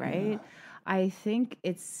for you, right? Yeah. I think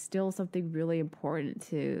it's still something really important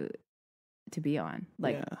to be on.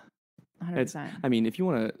 Like, 100%. I mean, if you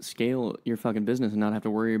want to scale your fucking business and not have to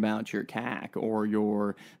worry about your CAC or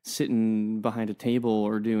your sitting behind a table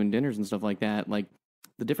or doing dinners and stuff like that, like,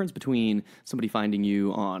 the difference between somebody finding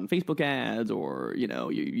you on Facebook ads, or, you know,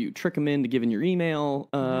 you trick them into giving your email,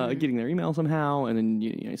 getting their email somehow, and then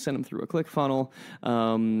you send them through a click funnel, you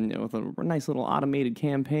know, with a nice little automated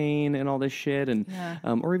campaign and all this shit, and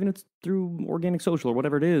or even it's through organic social or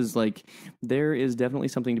whatever it is. Like, there is definitely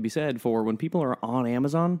something to be said for when people are on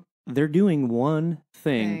Amazon, they're doing one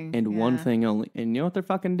thing and one thing only, and you know what they're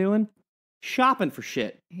fucking doing? Shopping for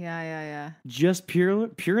shit. Yeah. Just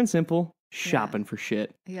pure and simple. Shopping for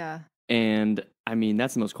shit. Yeah. And I mean,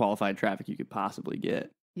 that's the most qualified traffic you could possibly get.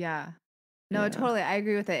 Yeah. No, totally. I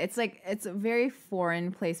agree with it. It's like, it's a very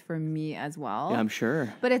foreign place for me as well. Yeah, I'm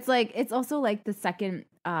sure. But it's like, it's also like the second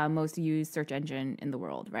most used search engine in the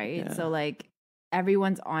world, right? Yeah. So like,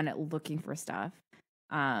 everyone's on it looking for stuff.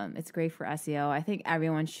 It's great for SEO. I think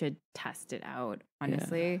everyone should test it out,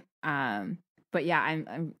 honestly. Yeah. But yeah,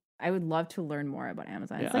 I would love to learn more about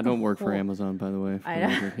Amazon. Yeah, like I don't work for Amazon, by the way.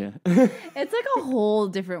 It's like a whole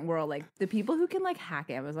different world. Like, the people who can like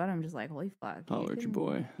hack Amazon, I'm just like, holy fuck. Holler at your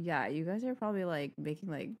boy. Yeah, you guys are probably like making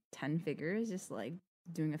like 10 figures just like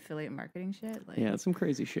doing affiliate marketing shit. Like, yeah, it's some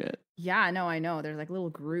crazy shit. Yeah, no, I know. There's like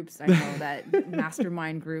little groups I know that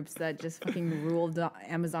mastermind groups that just fucking ruled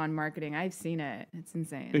Amazon marketing. I've seen it. It's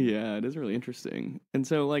insane. Yeah, it is really interesting. And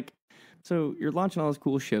so like, so you're launching all this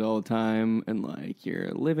cool shit all the time, and like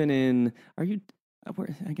you're living in. I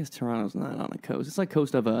guess Toronto's not on the coast. It's like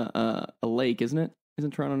coast of a lake, isn't it?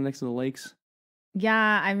 Isn't Toronto next to the lakes?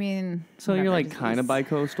 Yeah, I mean. So you're like kind of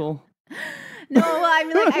bi-coastal. No, well, I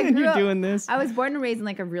mean, like, I grew up doing this. I was born and raised in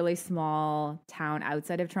like a really small town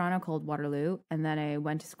outside of Toronto called Waterloo, and then I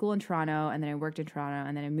went to school in Toronto, and then I worked in Toronto,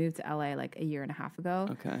 and then I moved to LA like a year and a half ago.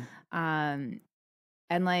 Okay. And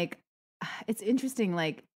like, it's interesting,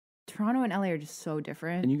 like. Toronto and LA are just so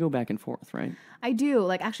different. And you go back and forth, right? I do.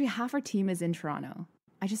 Like, actually, half our team is in Toronto.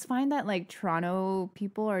 I just find that, like, Toronto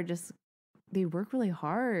people are just, they work really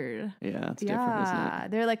hard. Yeah, it's different, isn't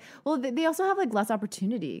it? They're like, well, they also have, like, less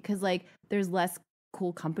opportunity because, like, there's less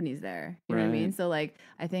cool companies there. You know what I mean? So, like,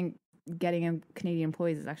 I think getting Canadian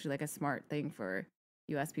employees is actually, like, a smart thing for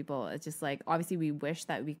U.S. people. It's just, like, obviously we wish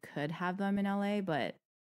that we could have them in LA, but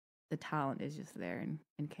the talent is just there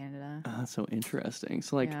in Canada. That's so interesting.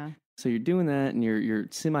 So like, so you're doing that, and you're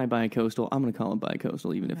semi bi-coastal. I'm gonna call it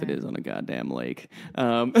bi-coastal, even if it is on a goddamn lake.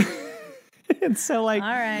 And so like, all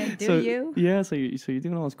right, do so, you? Yeah, so you're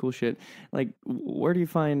doing all this cool shit. Like, how do you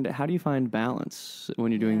find balance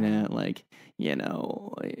when you're doing Yeah. that? Like,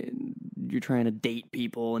 you're trying to date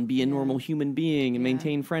people and be a normal human being and Yeah.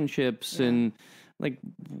 maintain friendships and like,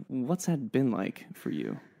 what's that been like for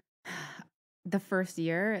you? The first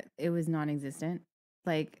year, it was non-existent.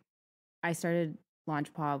 Like, I started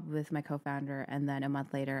Launch Pop with my co-founder, and then a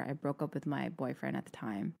month later, I broke up with my boyfriend at the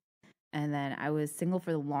time. And then I was single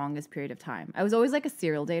for the longest period of time. I was always like a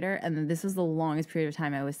serial dater, and then this was the longest period of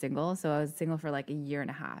time I was single. So I was single for like a year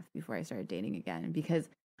and a half before I started dating again because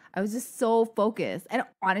I was just so focused. And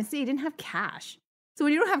honestly, I didn't have cash. So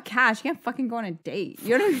when you don't have cash, you can't fucking go on a date.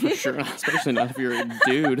 You know what I mean? For sure, especially not if you're a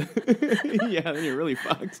dude. Yeah, then you're really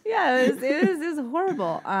fucked. Yeah, it was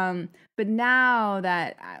horrible. But now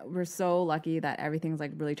that we're so lucky that everything's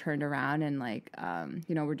like really turned around and like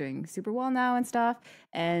we're doing super well now and stuff.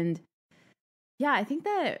 And yeah, I think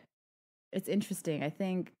that it's interesting. I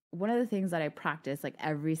think one of the things that I practice like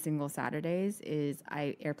every single Saturdays is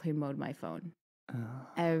I airplane mode my phone.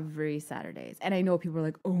 Every Saturdays. And I know people are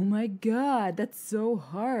like, oh my God, that's so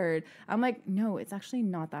hard. I'm like, no, it's actually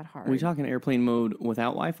not that hard. Are we talking airplane mode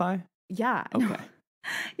without Wi-Fi? Yeah. Okay. No.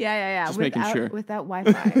 Yeah. Just making sure. Without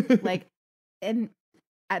Wi-Fi. Like, and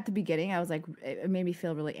at the beginning, I was like, it made me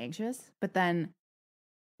feel really anxious. But then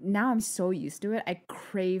now I'm so used to it. I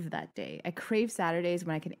crave that day. I crave Saturdays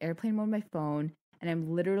when I can airplane mode my phone and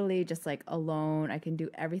I'm literally just like alone. I can do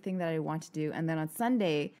everything that I want to do. And then on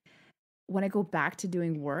Sunday, when I go back to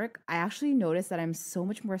doing work, I actually notice that I'm so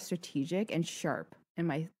much more strategic and sharp in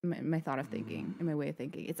my thought of thinking, in my way of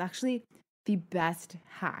thinking. It's actually the best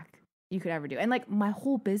hack you could ever do. And like my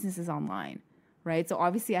whole business is online, right? So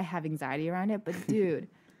obviously I have anxiety around it, but dude,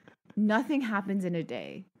 nothing happens in a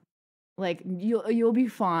day. Like you'll be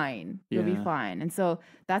fine. You'll be fine. And so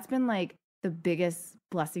that's been like the biggest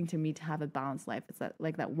blessing to me to have a balanced life. It's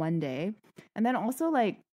that one day. And then also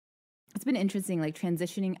like it's been interesting, like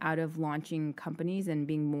transitioning out of launching companies and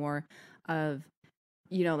being more of,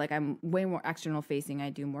 like I'm way more external facing. I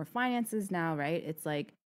do more finances now, right? It's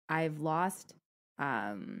like I've lost,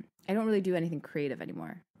 I don't really do anything creative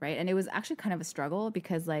anymore, right? And it was actually kind of a struggle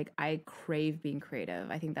because like I crave being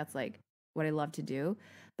creative. I think that's like what I love to do.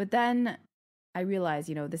 But then I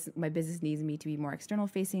realized, my business needs me to be more external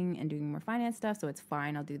facing and doing more finance stuff. So it's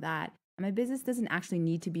fine. I'll do that. And my business doesn't actually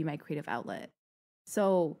need to be my creative outlet.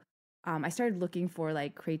 So I started looking for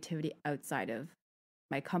like creativity outside of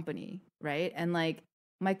my company, right? And like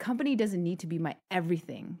my company doesn't need to be my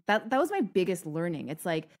everything. That was my biggest learning. It's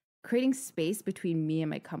like creating space between me and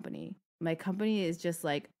my company. My company is just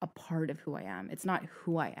like a part of who I am. It's not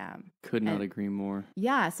who I am. Could not agree more.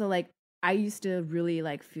 Yeah, so like I used to really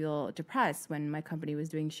like feel depressed when my company was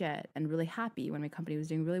doing shit and really happy when my company was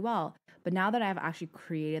doing really well. But now that I've actually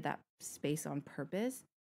created that space on purpose,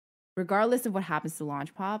 regardless of what happens to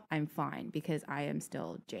Launch Pop, I'm fine because I am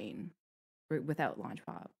still Jane without Launch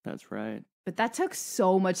Pop. That's right. But that took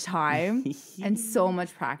so much time and so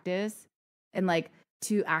much practice and like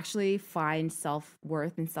to actually find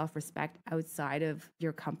self-worth and self-respect outside of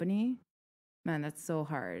your company. Man, that's so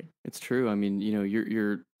hard. It's true. I mean,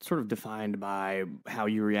 you're sort of defined by how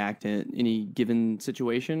you react in any given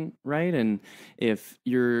situation, right? And if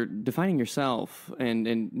you're defining yourself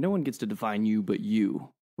and no one gets to define you but you,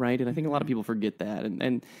 right? And I think a lot of people forget that.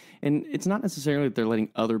 And it's not necessarily that they're letting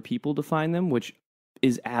other people define them, which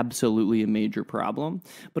is absolutely a major problem,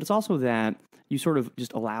 but it's also that you sort of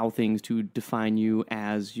just allow things to define you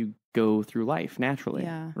as you go through life naturally,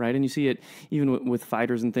 right? And you see it even with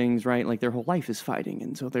fighters and things, right? Like their whole life is fighting,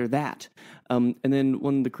 and so they're that. And then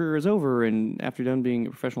when the career is over, and after you're done being a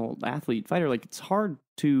professional athlete, fighter, like it's hard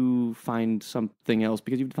to find something else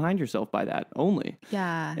because you've defined yourself by that only.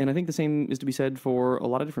 Yeah. And I think the same is to be said for a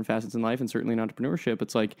lot of different facets in life, and certainly in entrepreneurship.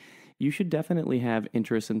 It's like you should definitely have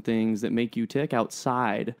interests in things that make you tick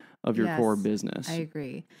outside of your core business. I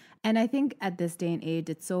agree. And I think at this day and age,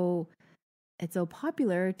 it's so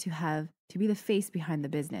popular to be the face behind the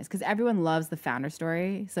business because everyone loves the founder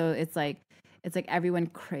story. So it's like everyone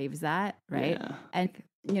craves that, right? Yeah.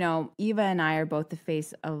 And Eva and I are both the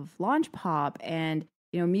face of Launch Pop, and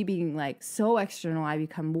me being like so external, I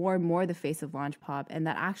become more and more the face of Launch Pop, and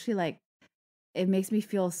that actually like it makes me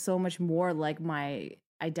feel so much more like my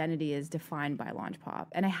identity is defined by Launch Pop,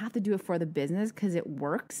 and I have to do it for the business because it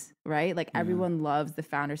works, right? Like everyone loves the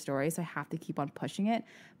founder story, so I have to keep on pushing it.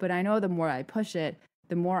 But I know the more I push it,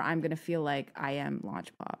 the more I'm gonna feel like I am Launch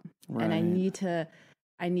Pop, and I need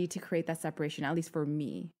to create that separation, at least for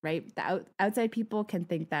me, right? The outside people can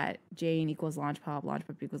think that Jane equals Launch Pop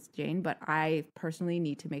equals Jane, but I personally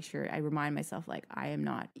need to make sure I remind myself like I am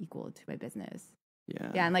not equal to my business.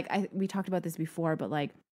 Yeah. Yeah. And like, we talked about this before, but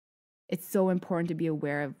like, it's so important to be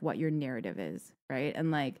aware of what your narrative is. Right.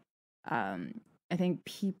 And like, I think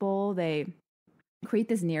people, they create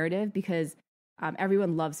this narrative because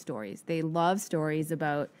everyone loves stories. They love stories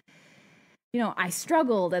about, I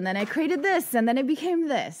struggled and then I created this and then it became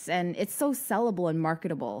this. And it's so sellable and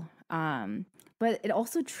marketable. But it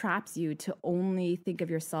also traps you to only think of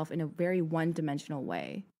yourself in a very one-dimensional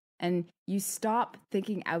way. And you stop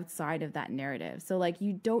thinking outside of that narrative. So like,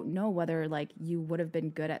 you don't know whether like you would have been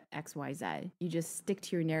good at X, Y, Z. You just stick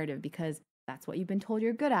to your narrative because that's what you've been told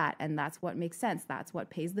you're good at. And that's what makes sense. That's what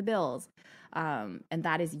pays the bills. And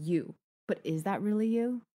that is you. But is that really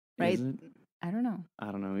you? Right? Is it? I don't know.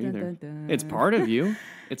 I don't know either. Dun, dun, dun. It's part of you.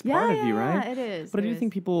 It's part of you, right? It is. But I do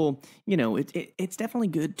think people, it's definitely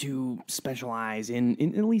good to specialize in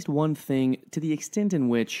at least one thing to the extent in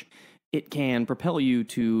which it can propel you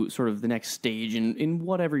to sort of the next stage in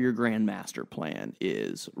whatever your grandmaster plan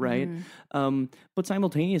is, right? But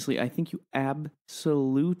simultaneously, I think you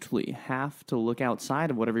absolutely have to look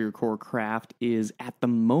outside of whatever your core craft is at the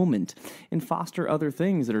moment and foster other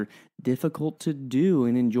things that are difficult to do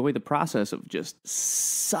and enjoy the process of just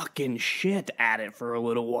sucking shit at it for a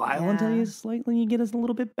little while until you get us a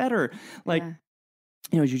little bit better. Like,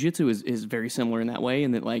 jiu-jitsu is very similar in that way,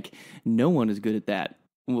 in that like no one is good at that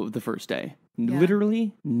the first day.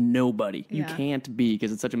 Literally nobody. You can't be,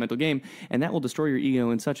 because it's such a mental game, and that will destroy your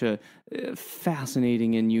ego in such a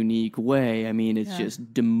fascinating and unique way. I mean, it's just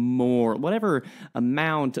whatever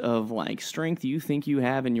amount of like strength you think you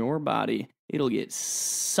have in your body, it'll get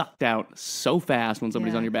sucked out so fast when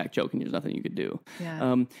somebody's on your back choking. There's nothing you could do.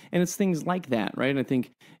 And it's things like that, right? And I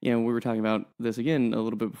think, we were talking about this again a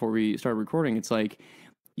little bit before we started recording. It's like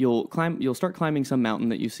you'll start climbing some mountain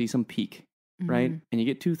that you see some peak, right? And you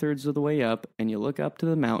get 2/3 of the way up and you look up to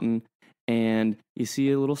the mountain and you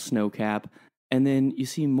see a little snow cap, and then you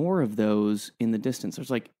see more of those in the distance.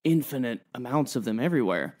 There's like infinite amounts of them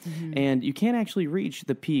everywhere. And you can't actually reach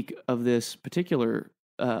the peak of this particular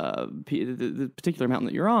the particular mountain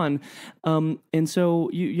that you're on. And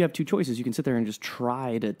so you have two choices. You can sit there and just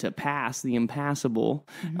try to pass the impassable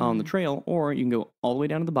on the trail, or you can go all the way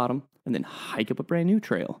down to the bottom and then hike up a brand new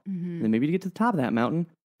trail. And then maybe to get to the top of that mountain,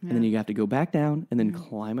 and then you have to go back down and then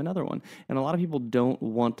climb another one. And a lot of people don't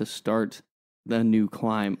want to start the new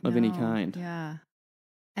climb of any kind. Yeah.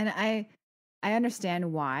 And I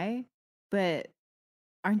understand why, but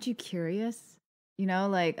aren't you curious?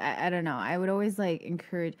 Like, I don't know. I would always like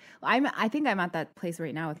encourage, I think I'm at that place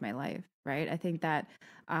right now with my life, right? I think that,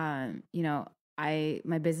 my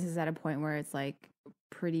business is at a point where it's like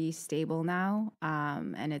pretty stable now.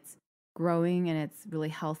 And it's growing and it's really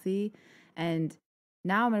healthy. And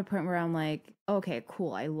now I'm at a point where I'm like, okay,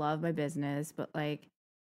 cool. I love my business, but like,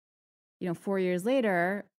 4 years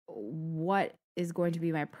later, what is going to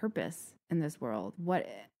be my purpose in this world? What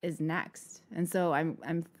is next? And so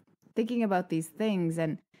I'm thinking about these things,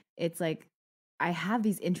 and it's like, I have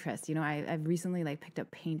these interests, I've recently like picked up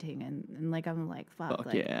painting, and like, I'm like, fuck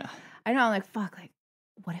like, yeah. I know, I'm like, fuck, like,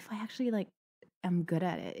 what if I actually like, I'm good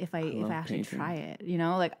at it if I actually painting. try it,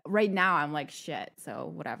 like right now I'm like shit,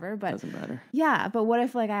 so whatever, but doesn't matter. Yeah, but what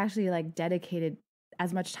if like I actually like dedicated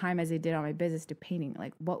as much time as I did on my business to painting?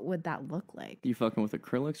 Like, what would that look like? You fucking with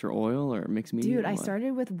acrylics or oil or mixed media? Dude, I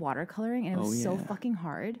started with watercoloring, and it was so fucking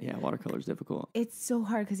hard. Yeah, watercolor's difficult. It's so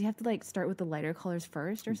hard because you have to like start with the lighter colors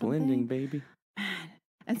first or something. Blending, baby. Man.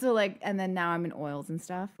 And so like, and then now I'm in oils and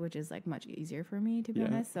stuff, which is like much easier for me, to be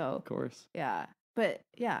honest. So of course. Yeah. But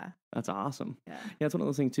yeah. That's awesome. Yeah. It's one of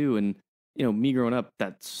those things too. And me growing up,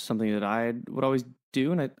 that's something that I would always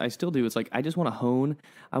do, and I still do. It's like, I just want to hone.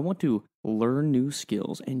 I want to learn new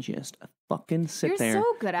skills and just fucking sit You're there. You're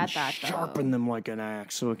so good at that, sharpen them like an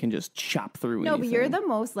axe so it can just chop through anything. No, but you're the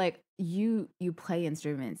most like, you play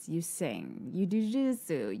instruments, you sing, you do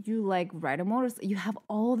jiu-jitsu, you like ride a motorcycle, you have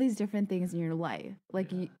all these different things in your life.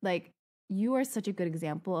 Like, you are such a good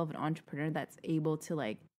example of an entrepreneur that's able to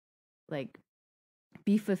like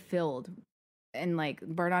be fulfilled. And like,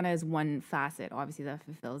 Burnana is one facet, obviously, that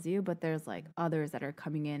fulfills you, but there's like others that are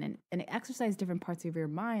coming in and exercise different parts of your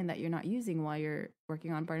mind that you're not using while you're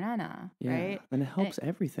working on Burnana, right? And it helps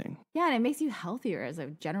everything. Yeah, and it makes you healthier as a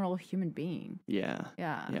general human being. Yeah.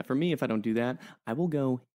 Yeah. For me, if I don't do that, I will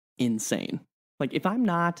go insane. Like, if I'm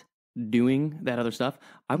not doing that other stuff,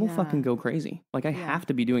 I will fucking go crazy. Like, I have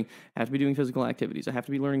to be doing physical activities. I have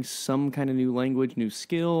to be learning some kind of new language, new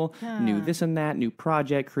skill, new this and that, new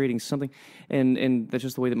project, creating something. And that's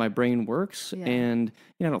just the way that my brain works. Yeah. And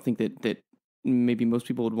I don't think that maybe most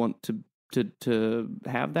people would want to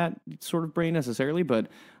have that sort of brain necessarily, but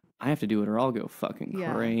I have to do it or I'll go fucking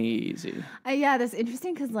crazy. Yeah, that's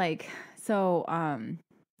interesting because like, So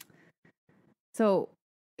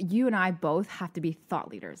you and I both have to be thought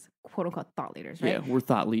leaders, quote unquote thought leaders, right? Yeah, we're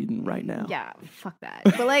thought leading right now. Yeah, fuck that.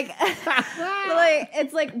 But like,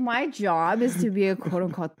 it's like my job is to be a quote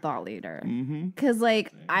unquote thought leader. Because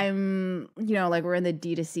like I'm, like we're in the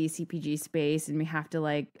D2C CPG space and we have to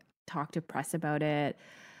like talk to press about it.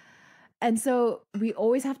 And so we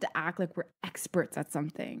always have to act like we're experts at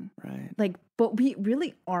something. Right. Like, but we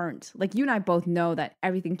really aren't. Like you and I both know that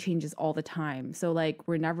everything changes all the time. So like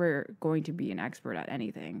we're never going to be an expert at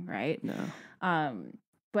anything, right? No.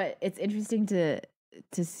 But it's interesting to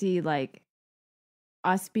see like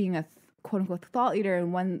us being a quote unquote thought leader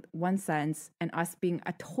in one sense and us being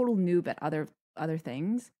a total noob at other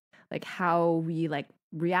things. Like how we like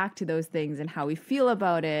react to those things and how we feel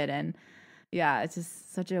about it. And yeah, it's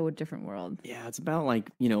just such a different world. Yeah, it's about like,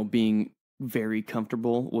 being very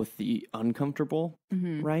comfortable with the uncomfortable,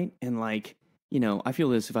 right? And like, I feel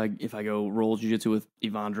this if I go roll jiu-jitsu with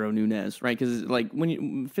Evandro Nunes, right? Because like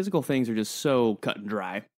physical things are just so cut and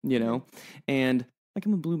dry, and like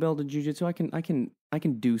I'm a blue belt in jiu-jitsu, I can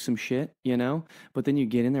do some shit, but then you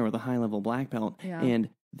get in there with a high level black belt and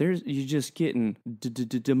you're just getting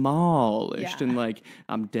demolished. And like,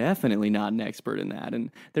 I'm definitely not an expert in that. And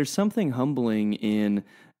there's something humbling in,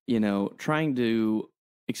 trying to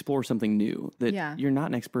explore something new that you're not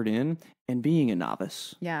an expert in and being a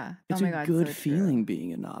novice. Yeah. It's a good feeling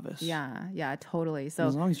being a novice. Yeah. Yeah, totally. So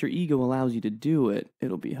as long as your ego allows you to do it,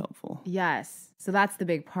 it'll be helpful. Yes. So that's the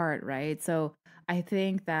big part, right? So I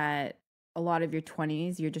think that a lot of your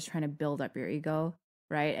 20s, you're just trying to build up your ego,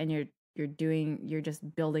 right? And you're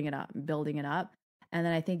just building it up. And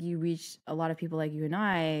then I think you reach a lot of people like you and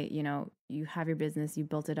I, you have your business, you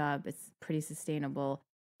built it up, it's pretty sustainable.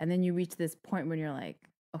 And then you reach this point when you're like,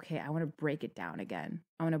 okay, I want to break it down again.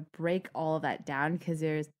 I want to break all of that down because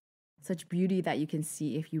there's such beauty that you can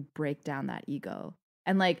see if you break down that ego.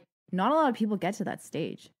 And like, not a lot of people get to that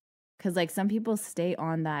stage because like some people stay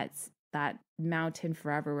on that mountain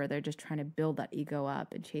forever where they're just trying to build that ego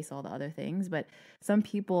up and chase all the other things. But some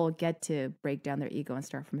people get to break down their ego and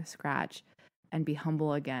start from scratch and be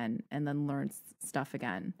humble again and then learn stuff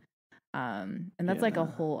again. And that's like a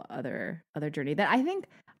whole other journey that I think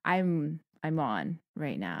I'm on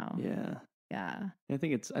right now. Yeah. I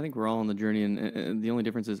think we're all on the journey, and the only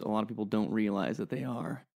difference is a lot of people don't realize that they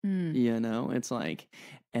are. It's like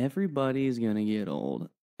everybody's gonna get old.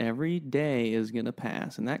 Every day is going to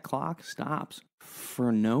pass, and that clock stops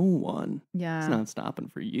for no one. Yeah. It's not stopping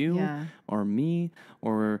for you or me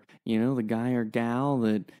or, the guy or gal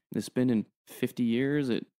that is spending 50 years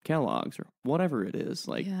at Kellogg's or whatever it is.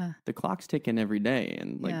 Like, the clock's ticking every day,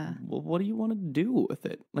 and, like, well, what do you want to do with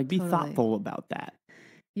it? Like, be thoughtful about that.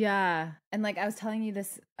 Yeah. And, like, I was telling you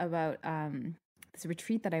this about this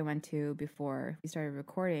retreat that I went to before we started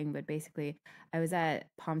recording, but basically I was at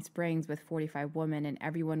Palm Springs with 45 women and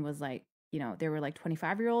everyone was like, they were like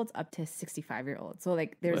 25-year-olds up to 65-year-olds. So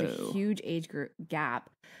like there's a huge age gap.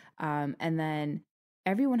 And then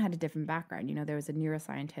everyone had a different background. There was a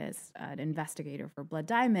neuroscientist, an investigator for blood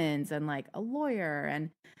diamonds and like a lawyer and,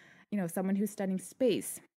 someone who's studying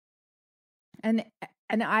space. And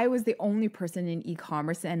I was the only person in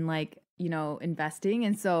e-commerce and like, investing.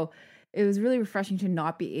 And so it was really refreshing to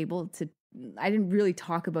not be able to, I didn't really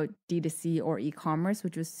talk about D2C or e-commerce,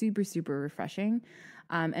 which was super, super refreshing.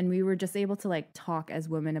 And we were just able to like talk as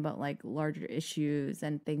women about like larger issues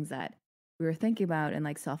and things that we were thinking about and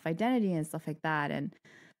like self-identity and stuff like that. And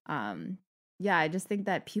I just think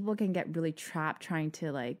that people can get really trapped trying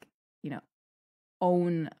to like,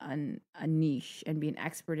 own a niche and be an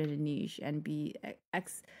expert in a niche and be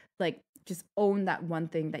just own that one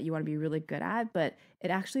thing that you want to be really good at. But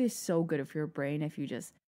it actually is so good for your brain if you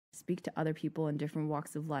just speak to other people in different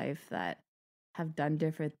walks of life that have done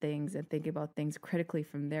different things and think about things critically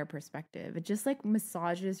from their perspective. It just like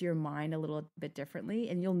massages your mind a little bit differently.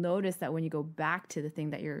 And you'll notice that when you go back to the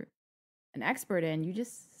thing that you're an expert in, you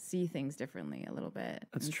just see things differently a little bit.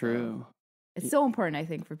 That's true. It's so important, I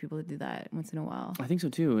think, for people to do that once in a while. I think so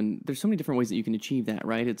too. And there's so many different ways that you can achieve that,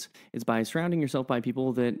 right? It's by surrounding yourself by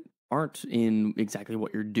people that aren't in exactly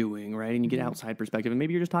what you're doing, right? And you get outside perspective. And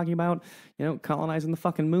maybe you're just talking about, colonizing the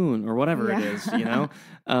fucking moon or whatever it is,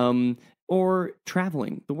 or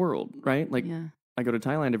traveling the world, right? Like I go to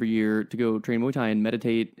Thailand every year to go train Muay Thai and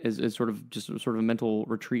meditate as sort of a mental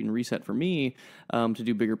retreat and reset for me, to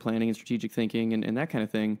do bigger planning and strategic thinking and that kind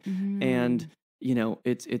of thing. And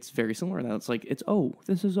it's very similar. Now it's like,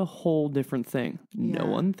 this is a whole different thing. No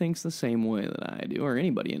one thinks the same way that I do, or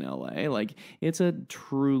anybody in LA. Like, it's a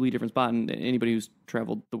truly different spot. And anybody who's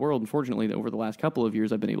traveled the world, unfortunately, over the last couple of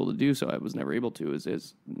years, I've been able to do so. I was never able to,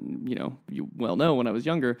 as you well know, when I was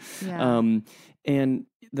younger. Yeah. And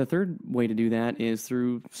the third way to do that is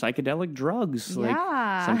through psychedelic drugs. Like,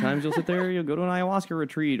 sometimes you'll sit there, you'll go to an ayahuasca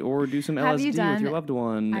retreat, or do some LSD with your loved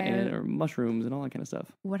one, or mushrooms and all that kind of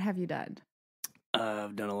stuff. What have you done?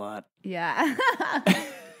 I've done a lot. Yeah.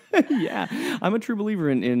 Yeah, I'm a true believer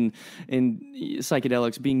in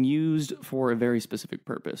psychedelics being used for a very specific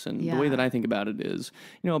purpose. And the way that I think about it is,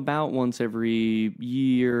 about once every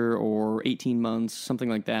year or 18 months, something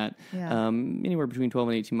like that. Yeah. Anywhere between 12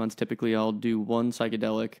 and 18 months, typically I'll do one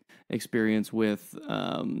psychedelic experience with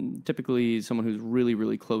typically someone who's really,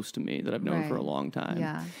 really close to me that I've known for a long time.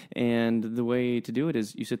 Yeah. And the way to do it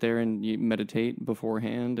is you sit there and you meditate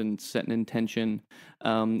beforehand and set an intention.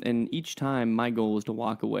 And each time my goal is to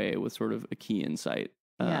walk away with sort of a key insight.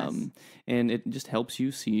 And it just helps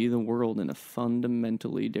you see the world in a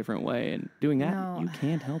fundamentally different way. And doing that, you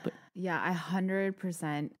can't help it. Yeah, I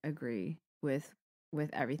 100% agree with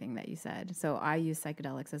everything that you said. So I use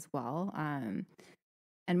psychedelics as well.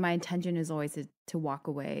 And my intention is always to walk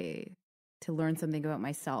away, to learn something about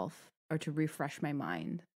myself, or to refresh my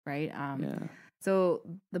mind, right? So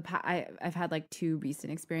I've had like 2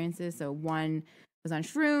 recent experiences. So one was on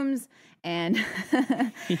shrooms, and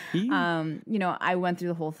I went through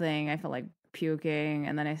the whole thing. I felt like puking,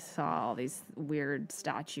 and then I saw all these weird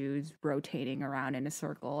statues rotating around in a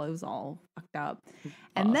circle. It was all fucked up. Awesome.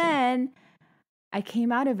 And then I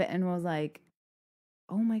came out of it and was like,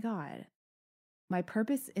 oh my God, my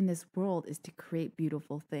purpose in this world is to create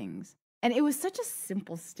beautiful things. And it was such a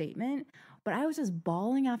simple statement, but I was just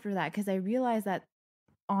bawling after that, because I realized that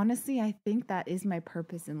honestly, I think that is my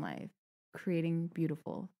purpose in life. Creating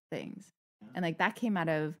beautiful things. And like that came out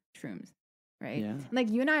of shrooms, right? Yeah. And like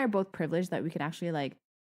you and I are both privileged that we can actually like,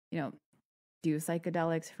 do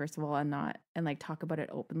psychedelics first of all, and like talk about it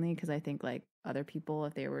openly, because I think like other people,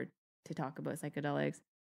 if they were to talk about psychedelics,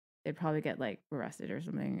 they'd probably get like arrested or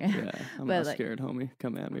something. Yeah, I'm not scared, homie.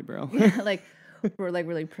 Come at me, bro. Like we're like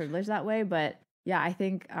really privileged that way, but yeah, I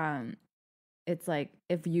think it's like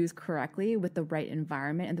if used correctly with the right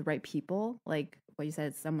environment and the right people, like what you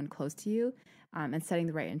said, someone close to you, and setting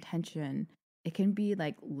the right intention, it can be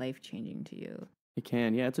like life-changing to you. It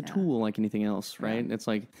can, yeah. It's a tool like anything else, right? Yeah. It's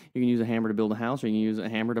like you can use a hammer to build a house, or you can use a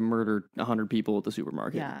hammer to murder 100 people at the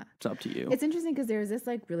supermarket. Yeah. It's up to you. It's interesting because there's this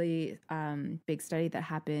like really big study that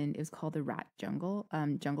happened. It was called the Rat Jungle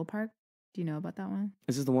Park. Do you know about that one?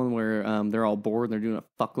 Is this the one where they're all bored and they're doing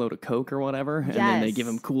a fuckload of coke or whatever? And then they give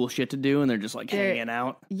them cool shit to do and they're just like hanging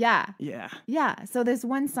out? Yeah. Yeah. Yeah. So there's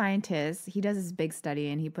one scientist, he does this big study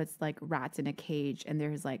and he puts like rats in a cage and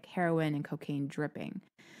there's like heroin and cocaine dripping.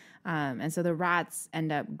 And so the rats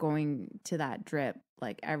end up going to that drip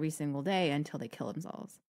like every single day until they kill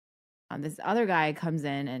themselves. This other guy comes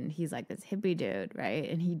in and he's like this hippie dude, right?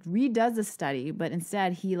 And he redoes the study, but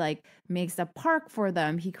instead he like makes a park for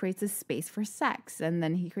them. He creates a space for sex, and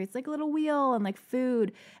then he creates like a little wheel and like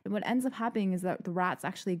food. And what ends up happening is that the rats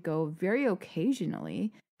actually go very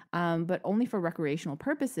occasionally, but only for recreational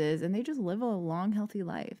purposes, and they just live a long, healthy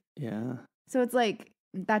life. Yeah. So it's like,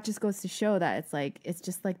 that just goes to show that it's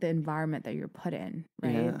just like the environment that you're put in,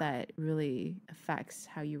 right? Yeah. That really affects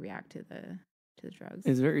how you react to the drugs.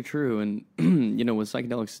 It's very true. And, with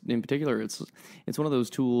psychedelics in particular, it's one of those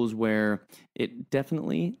tools where it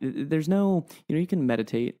definitely, there's no, you can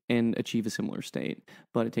meditate and achieve a similar state,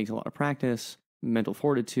 but it takes a lot of practice, mental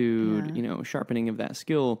fortitude, sharpening of that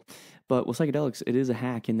skill. But with psychedelics, it is a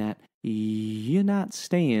hack in that you're not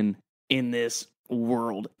staying in this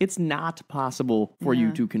world. It's not possible for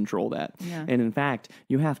you to control that. Yeah. And in fact,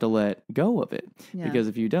 you have to let go of it, because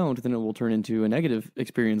if you don't, then it will turn into a negative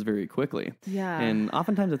experience very quickly. Yeah. And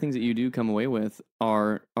oftentimes the things that you do come away with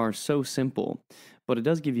are so simple, but it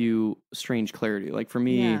does give you strange clarity. Like for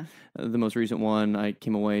me, the most recent one, I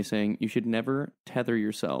came away saying you should never tether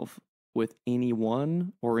yourself with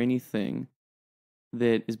anyone or anything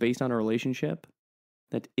that is based on a relationship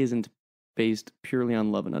that isn't based purely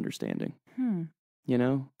on love and understanding.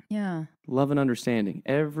 Yeah. Love and understanding.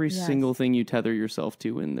 Every single thing you tether yourself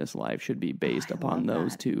to in this life should be based upon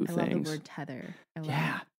those two things. I love the word tether.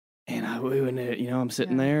 And I'm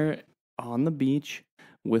sitting there on the beach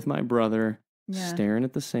with my brother, staring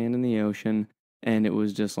at the sand and the ocean, and it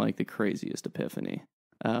was just like the craziest epiphany.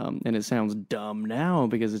 And it sounds dumb now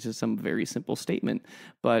because it's just some very simple statement,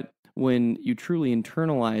 but when you truly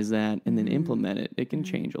internalize that and then implement it, it can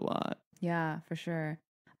change a lot. Yeah, for sure.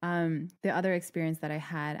 The other experience that I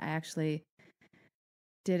had, I actually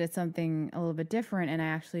did something a little bit different, and I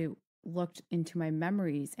actually looked into my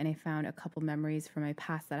memories, and I found a couple memories from my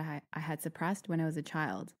past that I had suppressed when I was a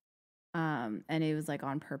child. And it was like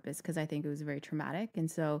on purpose because I think it was very traumatic. And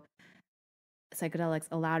so psychedelics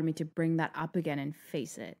allowed me to bring that up again and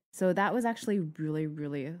face it. So that was actually really,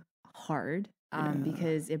 really hard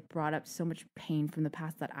because it brought up so much pain from the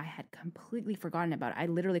past that I had completely forgotten about. I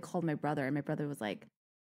literally called my brother, and my brother was like,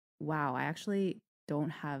 wow, I actually don't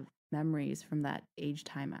have memories from that age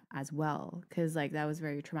time as well, because like that was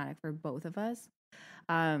very traumatic for both of us.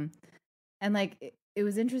 And like it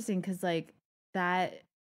was interesting because like that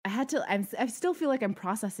I still feel like I'm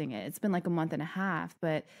processing it. It's been like a month and a half,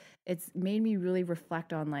 but it's made me really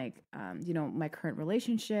reflect on like my current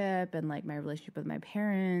relationship and like my relationship with my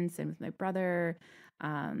parents and with my brother,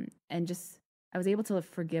 and just I was able to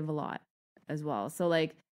forgive a lot as well. So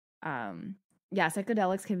like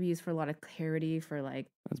psychedelics can be used for a lot of clarity for like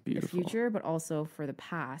the future, but also for the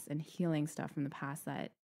past and healing stuff from the past that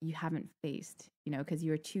you haven't faced, because you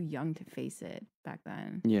were too young to face it back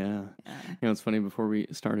then. Yeah. It's funny, before we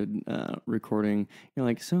started recording, you're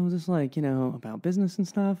like, so is this like, about business and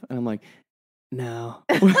stuff? And I'm like, no.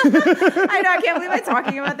 I know, I can't believe I'm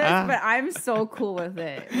talking about this, but I'm so cool with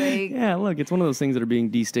it. Like, yeah, look, it's one of those things that are being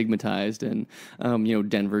destigmatized, and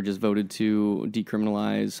Denver just voted to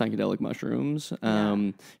decriminalize psychedelic mushrooms.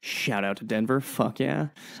 Shout out to Denver, fuck yeah.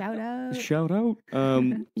 Shout out.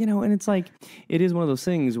 And it's like, it is one of those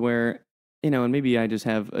things where, and maybe I just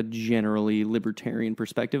have a generally libertarian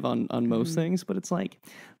perspective on most things, but it's like,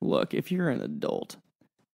 look, if you're an adult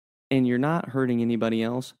and you're not hurting anybody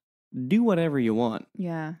else, do whatever you want.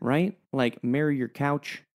 Yeah. Right? Like, marry your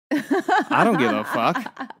couch. I don't give a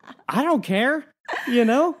fuck. I don't care.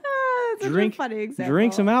 That's drink, a funny example.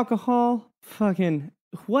 Drink some alcohol. Fucking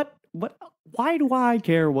what? Why do I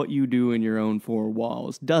care what you do in your own four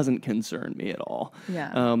walls? Doesn't concern me at all.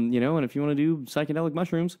 Yeah. And if you want to do psychedelic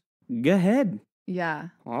mushrooms, go ahead. Yeah.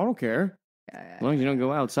 I don't care. Yeah. As long as you don't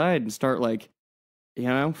go outside and start like,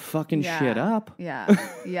 fucking shit up. Yeah.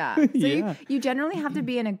 So you generally have to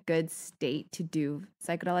be in a good state to do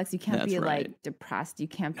psychedelics. You can't be like depressed. You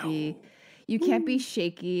can't be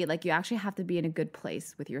shaky. Like, you actually have to be in a good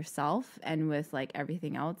place with yourself and with like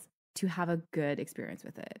everything else to have a good experience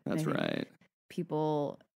with it. That's right.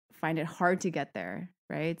 People find it hard to get there,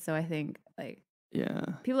 right? So I think like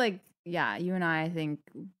people like you and I think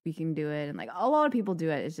we can do it, and like a lot of people do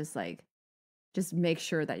it. It's just like, just make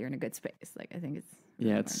sure that you're in a good space. Like, I think it's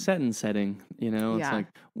really it's set and setting, it's like,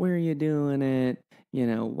 where are you doing it?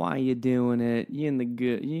 Why you doing it? You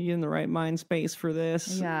in the right mind space for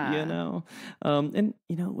this? And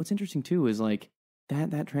what's interesting too is like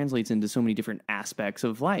that translates into so many different aspects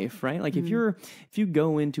of life, right? Like, if you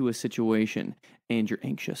go into a situation and you're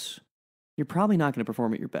anxious, you're probably not going to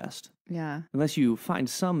perform at your best. Yeah. Unless you find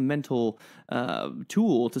some mental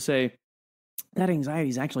tool to say that anxiety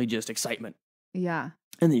is actually just excitement. Yeah.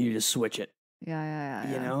 And then you just switch it.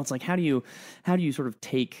 Yeah. It's like, how do you sort of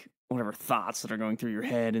take whatever thoughts that are going through your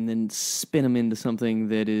head and then spin them into something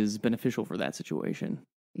that is beneficial for that situation?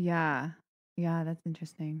 Yeah, that's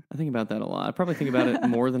interesting. I think about that a lot. I probably think about it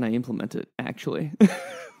more than I implement it, actually.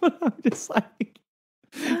 But I'm just like,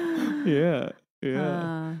 yeah.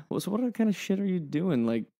 Well, so what kind of shit are you doing?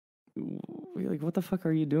 Like, what the fuck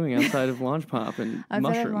are you doing outside of Launch Pop and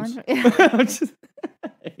mushrooms?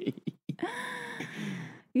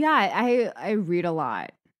 Yeah, I read a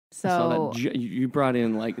lot. So you brought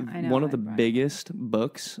in like one of the biggest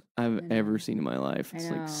books I've ever seen in my life. It's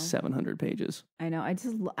like 700 pages. I know.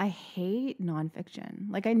 I hate nonfiction.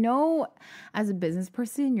 Like, I know as a business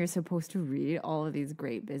person, you're supposed to read all of these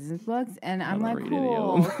great business books. And I'm like,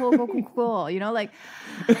 cool. Like,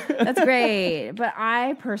 that's great. But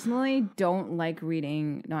I personally don't like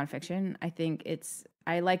reading nonfiction. I think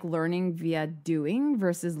I like learning via doing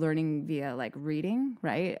versus learning via like reading,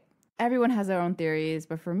 right? Everyone has their own theories,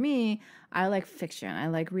 but for me, I like fiction. I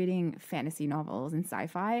like reading fantasy novels and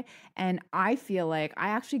sci-fi, and I feel like I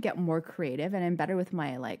actually get more creative and I'm better with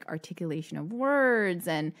my like articulation of words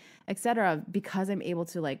and etc. because I'm able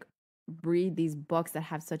to like read these books that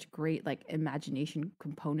have such great like imagination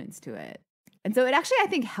components to it. And so it actually, I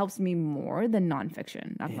think, helps me more than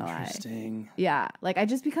nonfiction. Not gonna lie. Interesting. Yeah, like I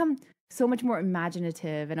just become so much more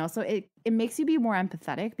imaginative, and also it makes you be more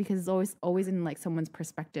empathetic because it's always in like someone's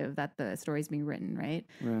perspective that the story's being written, right?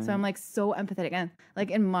 So I'm like so empathetic, and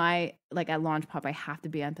like in my like at Launch Pop, I have to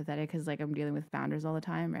be empathetic because like I'm dealing with founders all the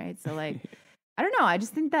time, right? So like I don't know, I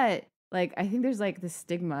just think that like, I think there's like this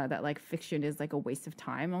stigma that like fiction is like a waste of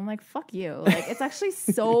time. I'm like, fuck you. Like, it's actually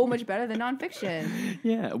so much better than nonfiction.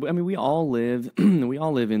 Yeah, I mean, we all live we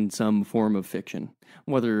all live in some form of fiction.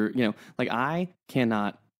 Whether, like I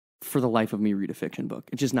cannot for the life of me read a fiction book.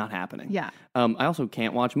 It's just not happening. Yeah. I also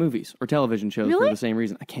can't watch movies or television shows for the same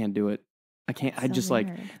reason. I can't do it. I can't. I just weird.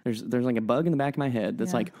 like there's like a bug in the back of my head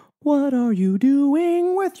that's like, what are you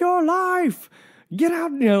doing with your life? Get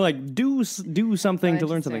out, like do something to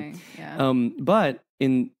learn something. Yeah. But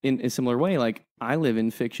in a similar way, like I live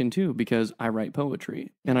in fiction too because I write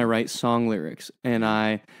poetry and I write song lyrics and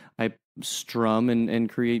I strum and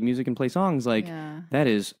create music and play songs. Like that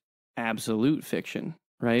is absolute fiction,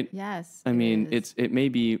 right? Yes. I mean, it may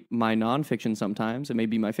be my nonfiction sometimes, it may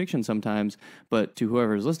be my fiction sometimes, but to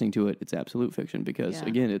whoever is listening to it, it's absolute fiction because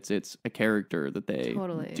again, it's a character that they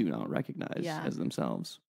do not recognize as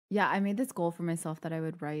themselves. Yeah, I made this goal for myself that I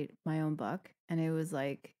would write my own book, and it was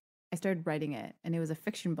like I started writing it, and it was a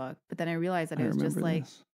fiction book, but then I realized that it was just like,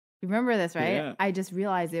 you remember this, right? Yeah. I just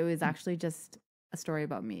realized it was actually just a story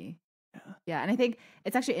about me. Yeah, and I think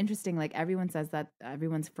it's actually interesting. Like everyone says that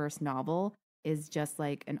everyone's first novel is just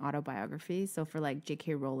like an autobiography. So for like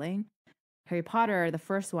J.K. Rowling, Harry Potter, the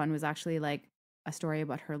first one was actually like a story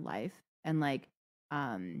about her life, and like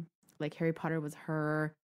Harry Potter was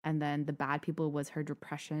her. And then the bad people was her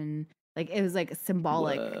depression. Like it was like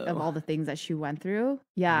symbolic of all the things that she went through.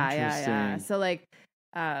 Yeah. So like,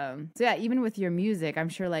 even with your music, I'm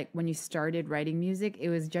sure like when you started writing music, it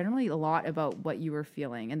was generally a lot about what you were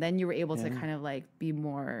feeling. And then you were able to kind of like be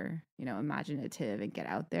more, imaginative and get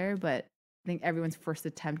out there. But I think everyone's first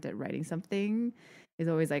attempt at writing something is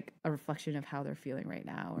always like a reflection of how they're feeling right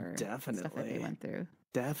now or stuff that they went through.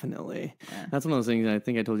 Definitely. Yeah. That's one of those things, I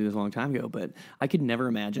think I told you this a long time ago, but I could never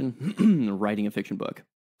imagine writing a fiction book.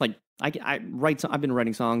 Like I've been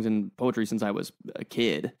writing songs and poetry since I was a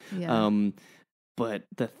kid. Yeah. But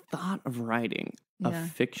the thought of writing a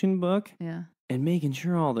fiction book and making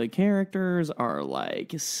sure all the characters are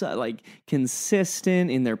like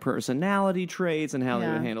consistent in their personality traits and how they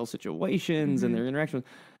would handle situations and their interactions.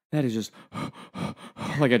 That is just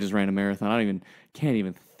like I just ran a marathon. Can't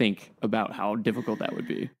even think about how difficult that would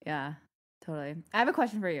be. Yeah, totally. I have a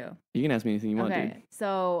question for you. You can ask me anything you want, dude.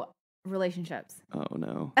 So relationships. Oh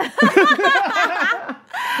no.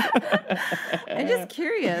 I'm just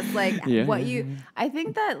curious, like I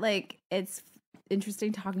think that like it's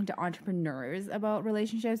interesting talking to entrepreneurs about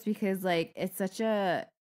relationships because like it's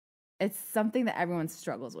something that everyone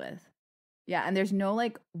struggles with. Yeah, and there's no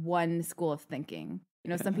like one school of thinking.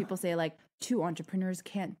 Some people say like 2 entrepreneurs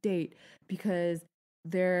can't date because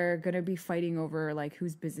they're going to be fighting over like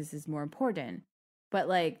whose business is more important. But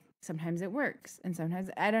like sometimes it works and sometimes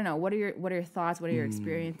I don't know. What are your thoughts? What are your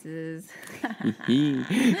experiences?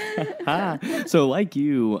 So like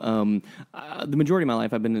you, the majority of my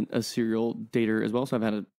life I've been a serial dater as well. So I've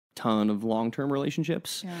had a ton of long-term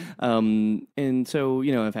relationships. And so,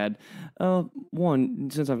 I've had one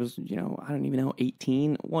since I was, I don't even know,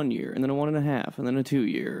 18, 1 year, and then a 1.5, and then a 2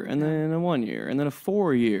 year, and then a 1 year, and then a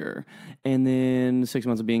 4 year, and then 6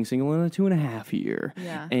 months of being single and a 2.5 year.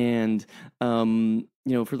 Yeah. And,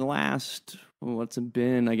 for the last, what's it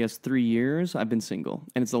been, I guess 3 years, I've been single.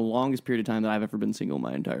 And it's the longest period of time that I've ever been single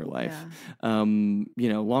my entire life. Yeah.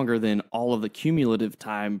 Longer than all of the cumulative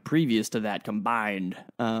time previous to that combined,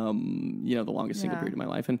 the longest single period of my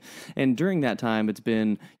life. And during that time, it's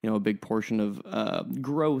been, a big portion of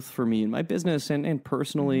growth for me in my business and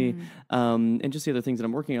personally, and just the other things that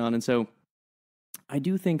I'm working on. And so I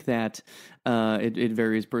do think that it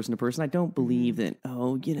varies person to person. I don't believe that,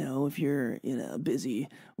 if you're, busy,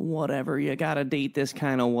 whatever, you got to date this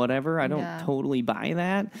kind of whatever. I don't totally buy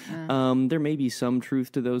that. There may be some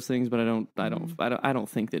truth to those things, but I don't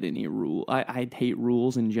think that any rule, I hate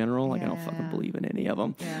rules in general. Like I don't fucking believe in any of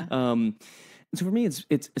them. So for me,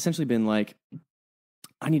 it's essentially been like,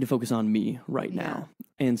 I need to focus on me right now.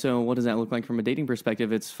 And so what does that look like from a dating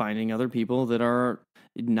perspective? It's finding other people that are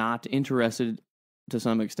not interested to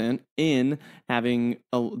some extent in having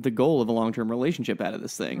the goal of a long-term relationship out of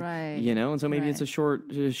this thing, right? And so maybe it's a short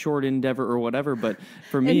endeavor or whatever, but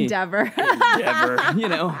for me, endeavor, but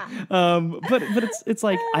it's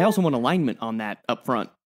like, I also want alignment on that up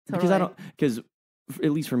front because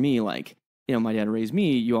at least for me, like, my dad raised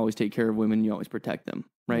me, you always take care of women, you always protect them.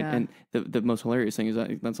 Right. Yeah. And the most hilarious thing is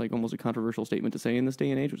that's like almost a controversial statement to say in this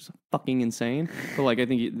day and age, which is fucking insane. But like, I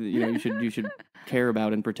think, you should care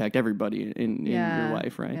about and protect everybody in your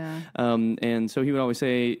life. Right. Yeah. And so he would always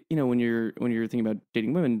say, when you're thinking about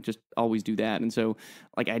dating women, just always do that. And so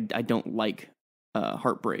like, I don't like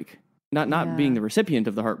heartbreak. not being the recipient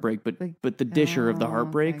of the heartbreak, but the disher of the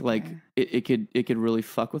heartbreak, okay. like it could really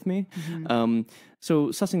fuck with me. So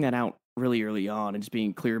sussing that out really early on and just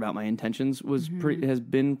being clear about my intentions has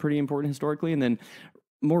been pretty important historically. And then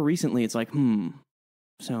more recently, it's like,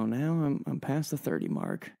 so now I'm past the 30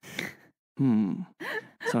 mark.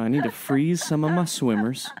 So I need to freeze some of my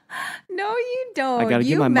swimmers. No, you don't. I gotta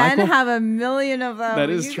get my men Michael. have a million of them. That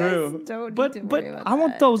is You true. guys don't But need to worry about I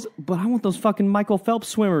want that. those. But I want those fucking Michael Phelps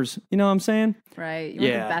swimmers. You know what I'm saying? Right. You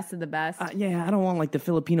want Yeah. the best of the best. Yeah. I don't want like the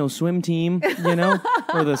Filipino swim team. You know,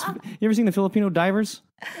 or you ever seen the Filipino divers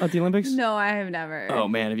at the Olympics? No, I have never. Oh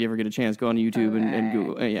man, if you ever get a chance, go on YouTube and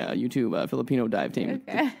Google. YouTube Filipino dive team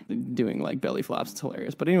doing like belly flops. It's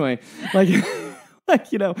hilarious. But anyway, like, like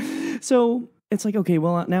so it's like, okay,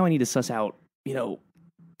 well now I need to suss out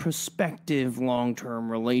prospective long-term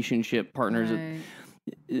relationship partners,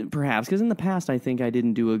 perhaps, because in the past I think I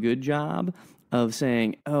didn't do a good job of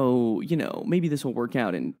saying, oh, maybe this will work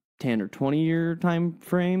out in 10 or 20 year time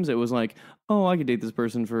frames. It was like, oh, I could date this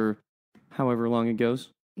person for however long it goes.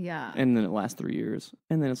 Yeah. And then it lasts 3 years.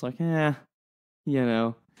 And then it's like, Yeah.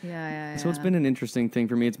 So it's been an interesting thing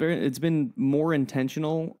for me. It's been more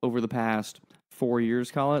intentional over the past 4 years,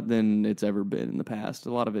 call it, than it's ever been in the past.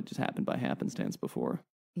 A lot of it just happened by happenstance before.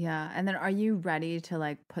 Yeah. And then are you ready to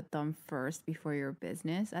like put them first before your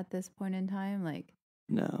business at this point in time? Like,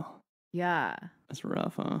 No. yeah. That's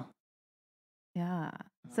rough, huh? Yeah.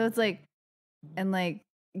 So it's like, and like,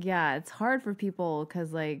 yeah, it's hard for people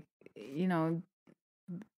because like,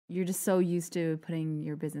 you're just so used to putting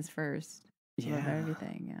your business first. Above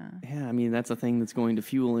everything. Yeah, I mean, that's a thing that's going to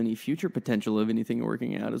fuel any future potential of anything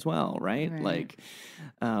working out as well, right? Like,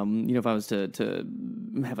 if I was to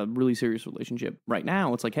have a really serious relationship right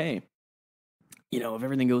now, it's like, hey, if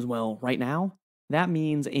everything goes well right now, that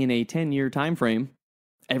means in a 10-year time frame,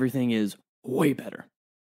 everything is way better.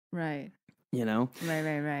 Right.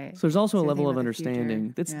 Right. So there's also a level of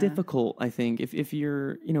understanding that's difficult, I think. If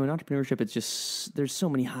you're, in entrepreneurship, it's just, there's so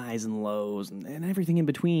many highs and lows and everything in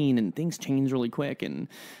between, and things change really quick. And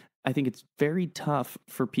I think it's very tough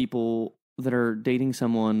for people that are dating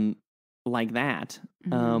someone like that,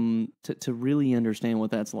 to really understand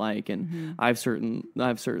what that's like. And I've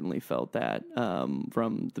certainly felt that,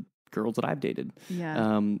 from the girls that I've dated.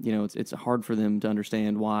 Yeah. It's hard for them to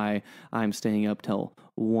understand why I'm staying up till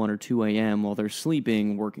 1 or 2 a.m. while they're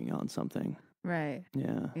sleeping working on something. Right.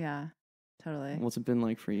 Yeah. Yeah. Totally. What's it been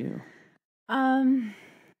like for you?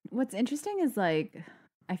 What's interesting is like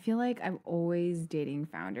I feel like I'm always dating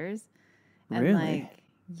founders. And really? like,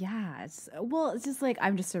 yeah. It's just like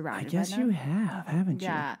I'm just surrounded. I guess by them. you have, haven't you?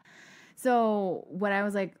 Yeah. So when I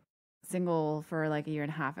was like single for like a year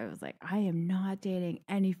and a half, I was like, I am not dating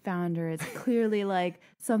any founder. It's clearly like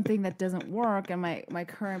something that doesn't work. And my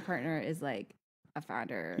current partner is like a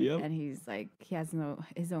founder, and he's like, he has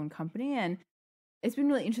his own company. And it's been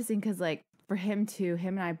really interesting because like for him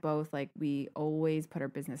and I both, like, we always put our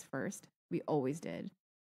business first. We always did.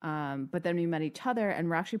 But then we met each other, and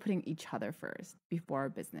we're actually putting each other first before our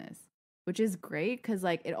business, which is great because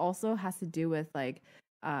like it also has to do with like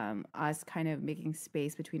us kind of making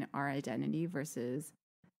space between our identity versus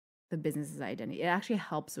the business's identity. It actually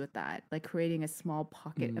helps with that, like creating a small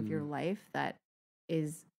pocket of your life that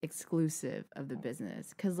is exclusive of the business.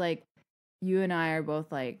 Because like you and I are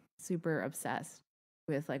both like super obsessed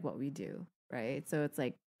with like what we do, right? So it's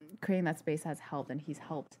like creating that space has helped, and he's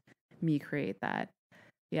helped me create that.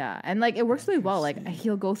 Yeah, and like it works really well. Like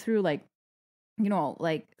he'll go through like,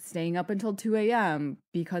 like staying up until 2 a.m.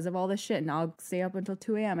 because of all this shit. And I'll stay up until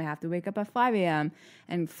 2 a.m. I have to wake up at 5 a.m.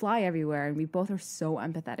 and fly everywhere. And we both are so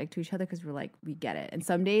empathetic to each other because we're like, we get it. And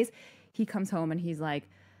some days he comes home and he's like,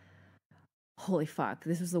 holy fuck,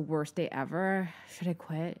 this was the worst day ever. Should I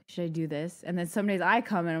quit? Should I do this? And then some days I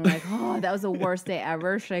come and I'm like, oh, that was the worst day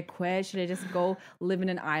ever. Should I quit? Should I just go live in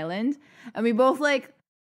an island? And we both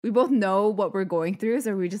know what we're going through.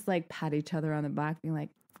 So we just like pat each other on the back being like,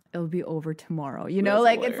 it'll be over tomorrow, That's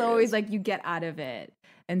like hilarious. It's always like you get out of it.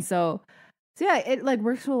 And so yeah, it like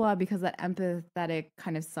works a lot because that empathetic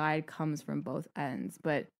kind of side comes from both ends.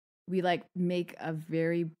 But we like make a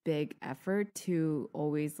very big effort to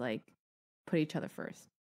always like put each other first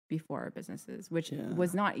before our businesses, which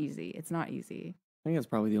was not easy. It's not easy. I think that's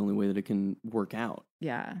probably the only way that it can work out.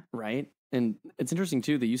 Yeah. Right? And it's interesting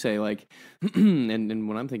too that you say like, and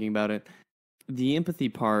when I'm thinking about it, the empathy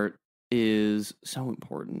part is so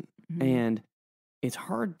important. And it's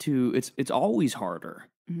hard to, it's always harder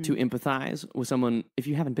to empathize with someone if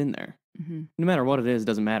you haven't been there. No matter what it is, it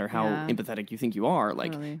doesn't matter how empathetic you think you are.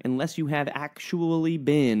 Like, unless you have actually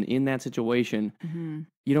been in that situation,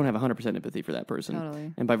 you don't have 100% empathy for that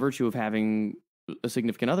person. And by virtue of having a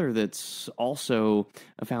significant other that's also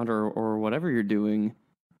a founder or whatever you're doing,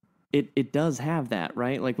 it does have that,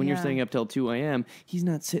 right? Like when you're Yeah. staying up till 2 a.m., he's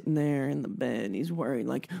not sitting there in the bed and he's worried,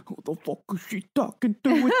 like, who the fuck is she talking to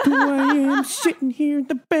at 2 a.m. sitting here in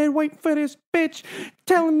the bed waiting for this bitch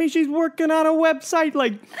telling me she's working on a website?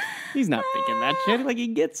 Like, he's not thinking that shit. Like, he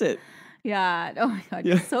gets it. Yeah. Oh my God.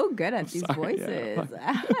 Yeah. You're so good at these sorry, yeah, voices. fuck.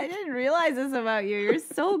 I didn't realize this about you. You're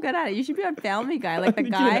so good at it. You should be on Family Guy. Like the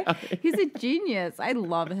guy, he's a genius. I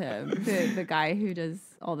love him. The guy who does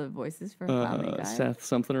all the voices for Family Guy. Seth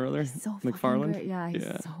something or other. He's so MacFarlane. great. Yeah, he's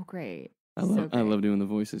so great. I I love doing the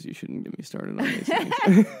voices. You shouldn't get me started on these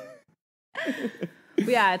things. But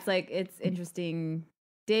yeah, it's like, it's interesting.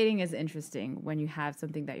 Dating is interesting when you have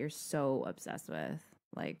something that you're so obsessed with,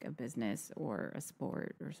 like a business or a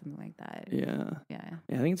sport or something like that. Yeah. Yeah.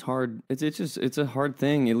 I think it's hard. It's a hard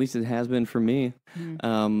thing. At least it has been for me.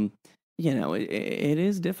 Mm-hmm. You know, it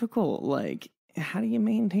is difficult. Like, how do you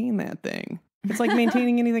maintain that thing? It's like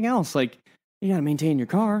maintaining anything else. Like, you got to maintain your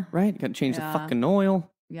car, right? You got to change the fucking oil.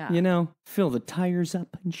 Yeah. You know, fill the tires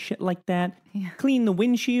up and shit like that. Yeah. Clean the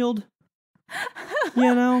windshield.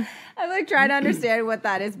 You know? I'm like trying to understand what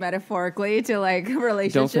that is metaphorically to like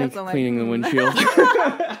relationships. Don't think I'm cleaning the windshield.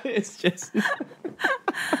 It's just...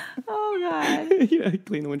 Oh, God. Yeah,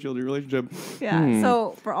 clean the windshield of your relationship. Yeah.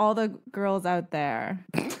 So for all the girls out there,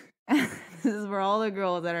 this is for all the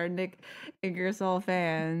girls that are Nick Ingersöll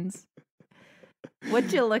fans.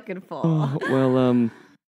 What you looking for? Well,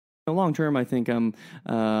 long term, I think I'm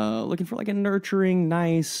looking for like a nurturing,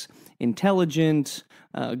 nice, intelligent,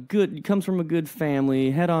 good, comes from a good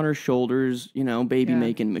family, head on her shoulders, you know, baby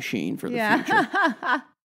making machine for the future.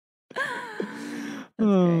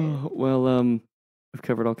 Well, we've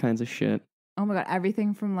covered all kinds of shit. Oh my God,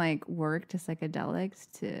 everything from like work to psychedelics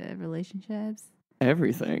to relationships.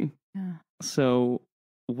 Everything. Yeah. So,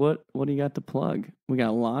 what do you got to plug? We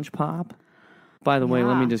got Launch Pop. By the way,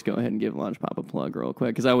 let me just go ahead and give Launch Pop a plug real quick,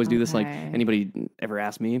 because I always do this like anybody ever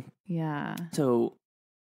asks me. Yeah. So,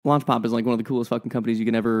 Launch Pop is like one of the coolest fucking companies you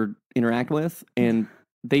can ever interact with, and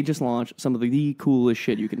they just launched some of the coolest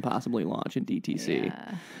shit you can possibly launch in DTC.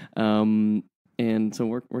 Yeah. And so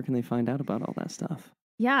where can they find out about all that stuff?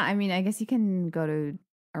 Yeah, I mean, I guess you can go to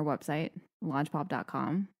our website,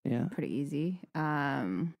 launchpop.com. Yeah. Pretty easy.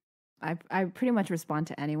 I pretty much respond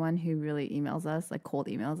to anyone who really emails us, like cold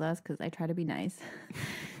emails us, because I try to be nice.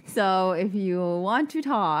 So if you want to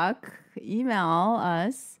talk, email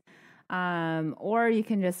us. Or you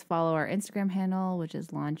can just follow our Instagram handle, which is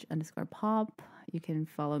launch_pop. You can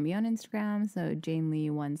follow me on Instagram, so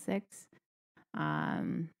JaneLee16.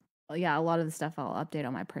 Yeah, a lot of the stuff I'll update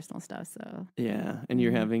on my personal stuff. So yeah, and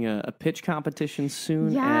you're having a pitch competition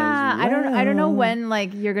soon. Yeah, as well. I don't know when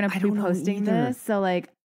like you're gonna be posting either. this. So like,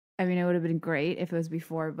 I mean, it would have been great if it was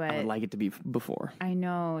before, but I would like it to be before. I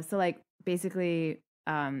know. So like, basically,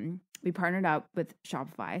 we partnered up with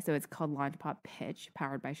Shopify, so it's called Launch Pop Pitch,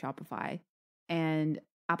 powered by Shopify, and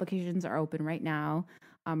applications are open right now.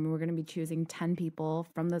 We're going to be choosing 10 people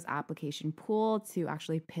from those application pool to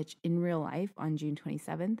actually pitch in real life on June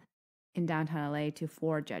 27th in downtown LA to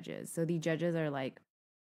 4 judges. So the judges are like,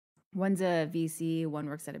 one's a VC, one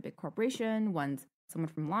works at a big corporation, one's someone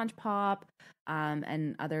from Launch Pop,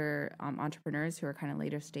 and other entrepreneurs who are kind of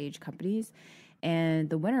later stage companies. And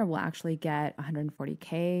the winner will actually get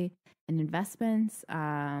 $140K in investments.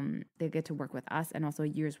 They get to work with us and also a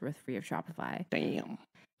year's worth free of Shopify. Damn.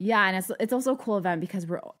 Yeah, and it's also a cool event because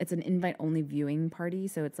it's an invite-only viewing party.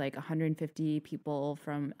 So it's like 150 people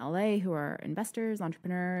from LA who are investors,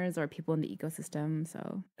 entrepreneurs, or people in the ecosystem.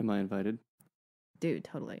 So am I invited? Dude,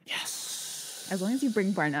 totally. Yes. As long as you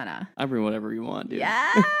bring Barnana. I bring whatever you want, dude.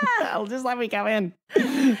 Yeah. Just let me come in.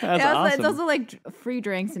 That's awesome. It's also like free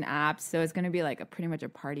drinks and apps. So it's going to be like pretty much a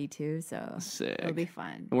party too. So sick. It'll be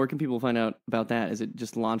fun. And where can people find out about that? Is it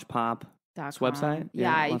just Launch Pop's website?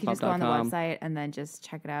 Yeah, you can just go on the website and then just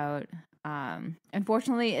check it out.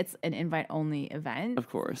 Unfortunately, it's an invite-only event. Of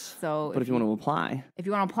course. So, but if you want to apply,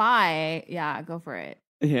 yeah, go for it.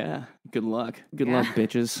 Yeah. Good luck. Good luck,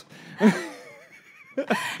 bitches.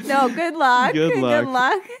 No, good luck. Good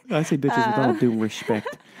luck. I say bitches with all due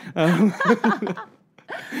respect.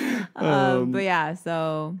 But yeah,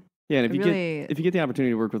 so. Yeah, and if you get the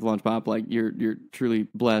opportunity to work with Launch Pop, like you're truly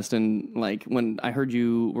blessed. And like when I heard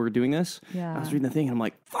you were doing this, I was reading the thing and I'm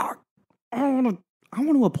like, fuck, I want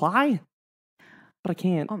to apply, but I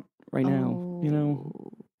can't right now, you know.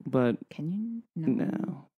 But can you?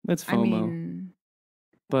 No, that's FOMO. I mean,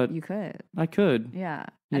 but you could. I could. Yeah,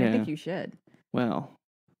 and I think you should. Well,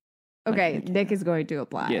 Okay, Nick is going to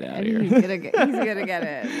apply. Get out of and here. He's gonna get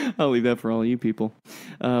it. I'll leave that for all you people.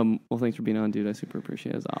 Well, thanks for being on, dude. I super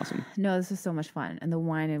appreciate it. It's awesome. No, this was so much fun, and the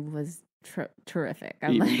wine was terrific.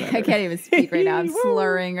 I'm Even like, better. I can't even speak right now. I'm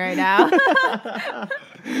slurring right now.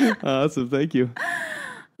 Awesome. Thank you.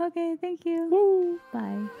 Okay, thank you. Woo.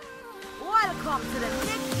 Bye. Welcome to the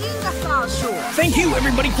Nick Ingersöll Show. Thank you,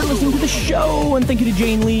 everybody, for listening to the show, and thank you to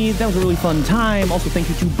Jane Lee. That was a really fun time. Also, thank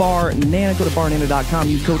you to Bar Nana. Go to barnana.com.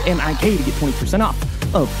 Use code NIK to get 20%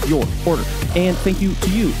 off of your order. And thank you to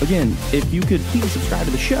you. Again, if you could please subscribe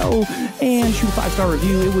to the show and shoot a 5-star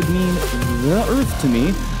review, it would mean the Earth to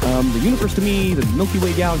me, the universe to me, the Milky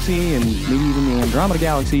Way galaxy, and maybe even the Andromeda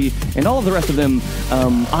galaxy, and all of the rest of them.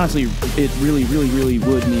 Honestly, it really, really, really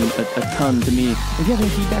would mean a ton to me. If you have any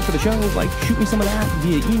feedback for the show, like shoot me some of that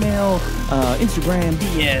via email, Instagram,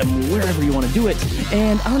 DM, wherever you want to do it.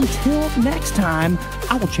 And until next time,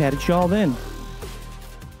 I will chat at y'all then.